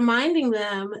by reminding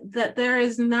them that there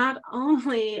is not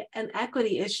only an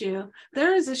equity issue,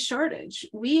 there is a shortage.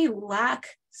 We lack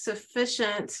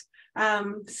sufficient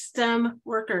STEM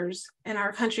workers in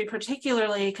our country,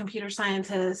 particularly computer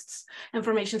scientists,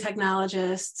 information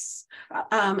technologists,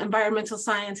 environmental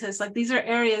scientists. Like, these are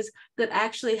areas that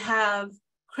actually have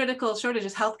critical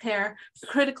shortages, healthcare,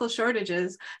 critical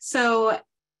shortages. So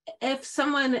if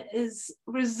someone is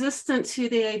resistant to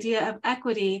the idea of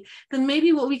equity, then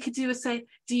maybe what we could do is say,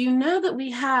 do you know that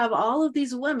we have all of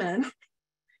these women,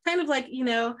 kind of like,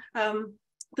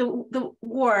 the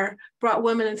war brought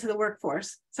women into the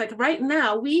workforce. It's like right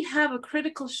now we have a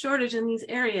critical shortage in these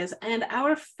areas, and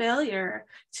our failure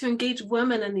to engage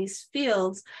women in these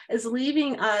fields is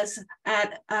leaving us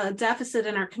at a deficit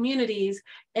in our communities,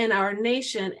 in our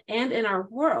nation, and in our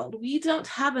world. We don't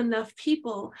have enough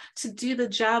people to do the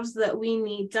jobs that we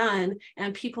need done,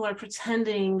 and people are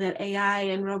pretending that AI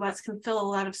and robots can fill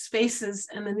a lot of spaces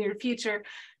in the near future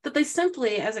that they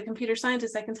simply, as a computer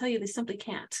scientist, I can tell you they simply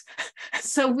can't.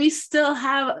 So we still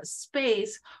have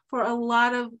space for a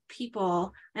lot of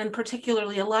people, and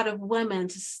particularly a lot of women,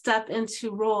 to step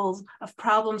into roles of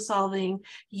problem solving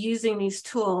using these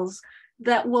tools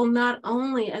that will not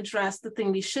only address the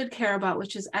thing we should care about,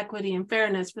 which is equity and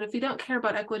fairness, but if we don't care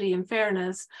about equity and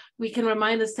fairness, we can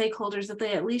remind the stakeholders that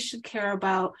they at least should care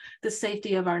about the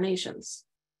safety of our nations.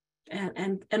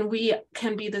 And we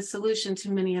can be the solution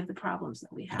to many of the problems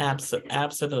that we have.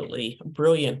 Absolutely.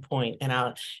 Brilliant point. And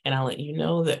I'll let you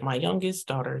know that my youngest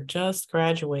daughter just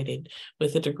graduated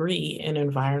with a degree in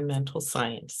environmental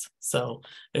science. So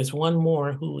there's one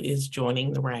more who is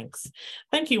joining the ranks.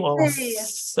 Thank you all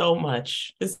so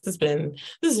much. This has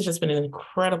just been an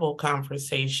incredible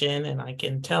conversation, and I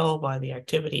can tell by the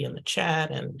activity in the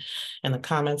chat and the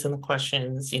comments and the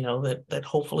questions, that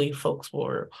hopefully folks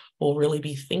will really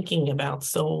be thinking about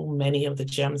so many of the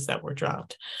gems that were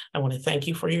dropped. I want to thank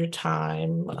you for your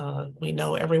time. We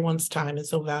know everyone's time is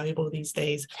so valuable these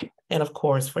days. And of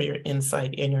course, for your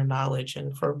insight and your knowledge,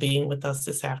 and for being with us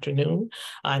this afternoon.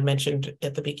 I mentioned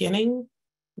at the beginning,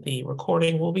 The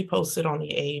recording will be posted on the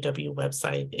AAUW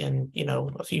website in,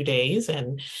 a few days,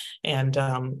 and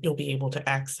you'll be able to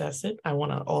access it. I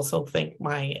want to also thank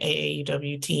my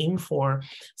AAUW team for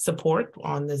support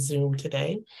on the Zoom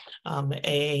today.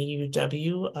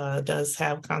 AAUW does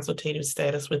have consultative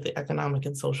status with the Economic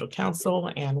and Social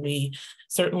Council, and we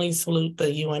certainly salute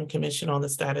the UN Commission on the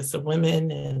Status of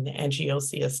Women and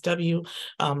NGO-CSW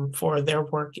for their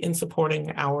work in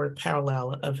supporting our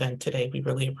parallel event today. We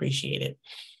really appreciate it.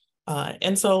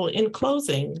 And so in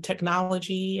closing,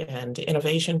 technology and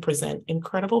innovation present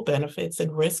incredible benefits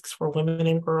and risks for women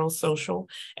and girls' social,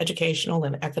 educational,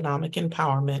 and economic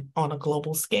empowerment on a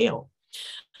global scale.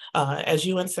 As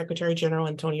UN Secretary General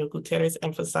Antonio Guterres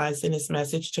emphasized in his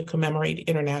message to commemorate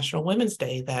International Women's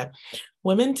Day, that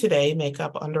women today make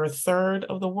up under a third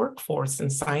of the workforce in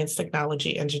science,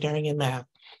 technology, engineering, and math.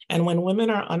 And when women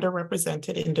are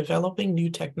underrepresented in developing new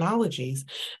technologies,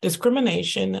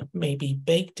 discrimination may be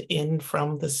baked in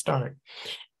from the start.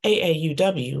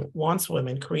 AAUW wants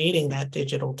women creating that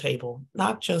digital table,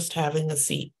 not just having a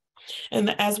seat.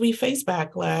 And as we face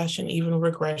backlash and even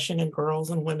regression in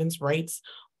girls' and women's rights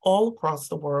all across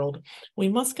the world, we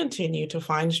must continue to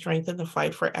find strength in the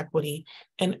fight for equity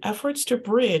and efforts to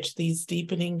bridge these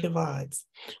deepening divides.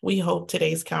 We hope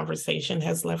today's conversation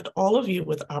has left all of you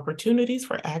with opportunities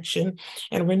for action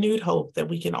and renewed hope that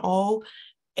we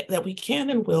can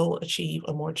and will achieve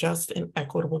a more just and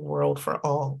equitable world for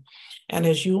all. And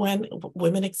as UN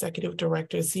Women Executive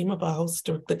Director Seema Baus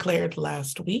declared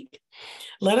last week,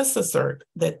 let us assert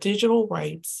that digital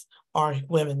rights are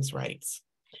women's rights.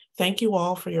 Thank you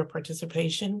all for your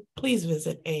participation. Please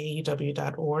visit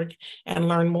AAUW.org and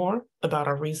learn more about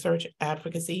our research,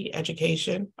 advocacy,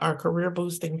 education, our career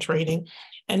boosting training,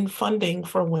 and funding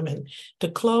for women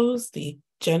to close the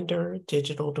gender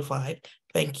digital divide.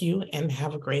 Thank you and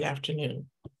have a great afternoon.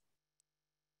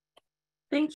 Thank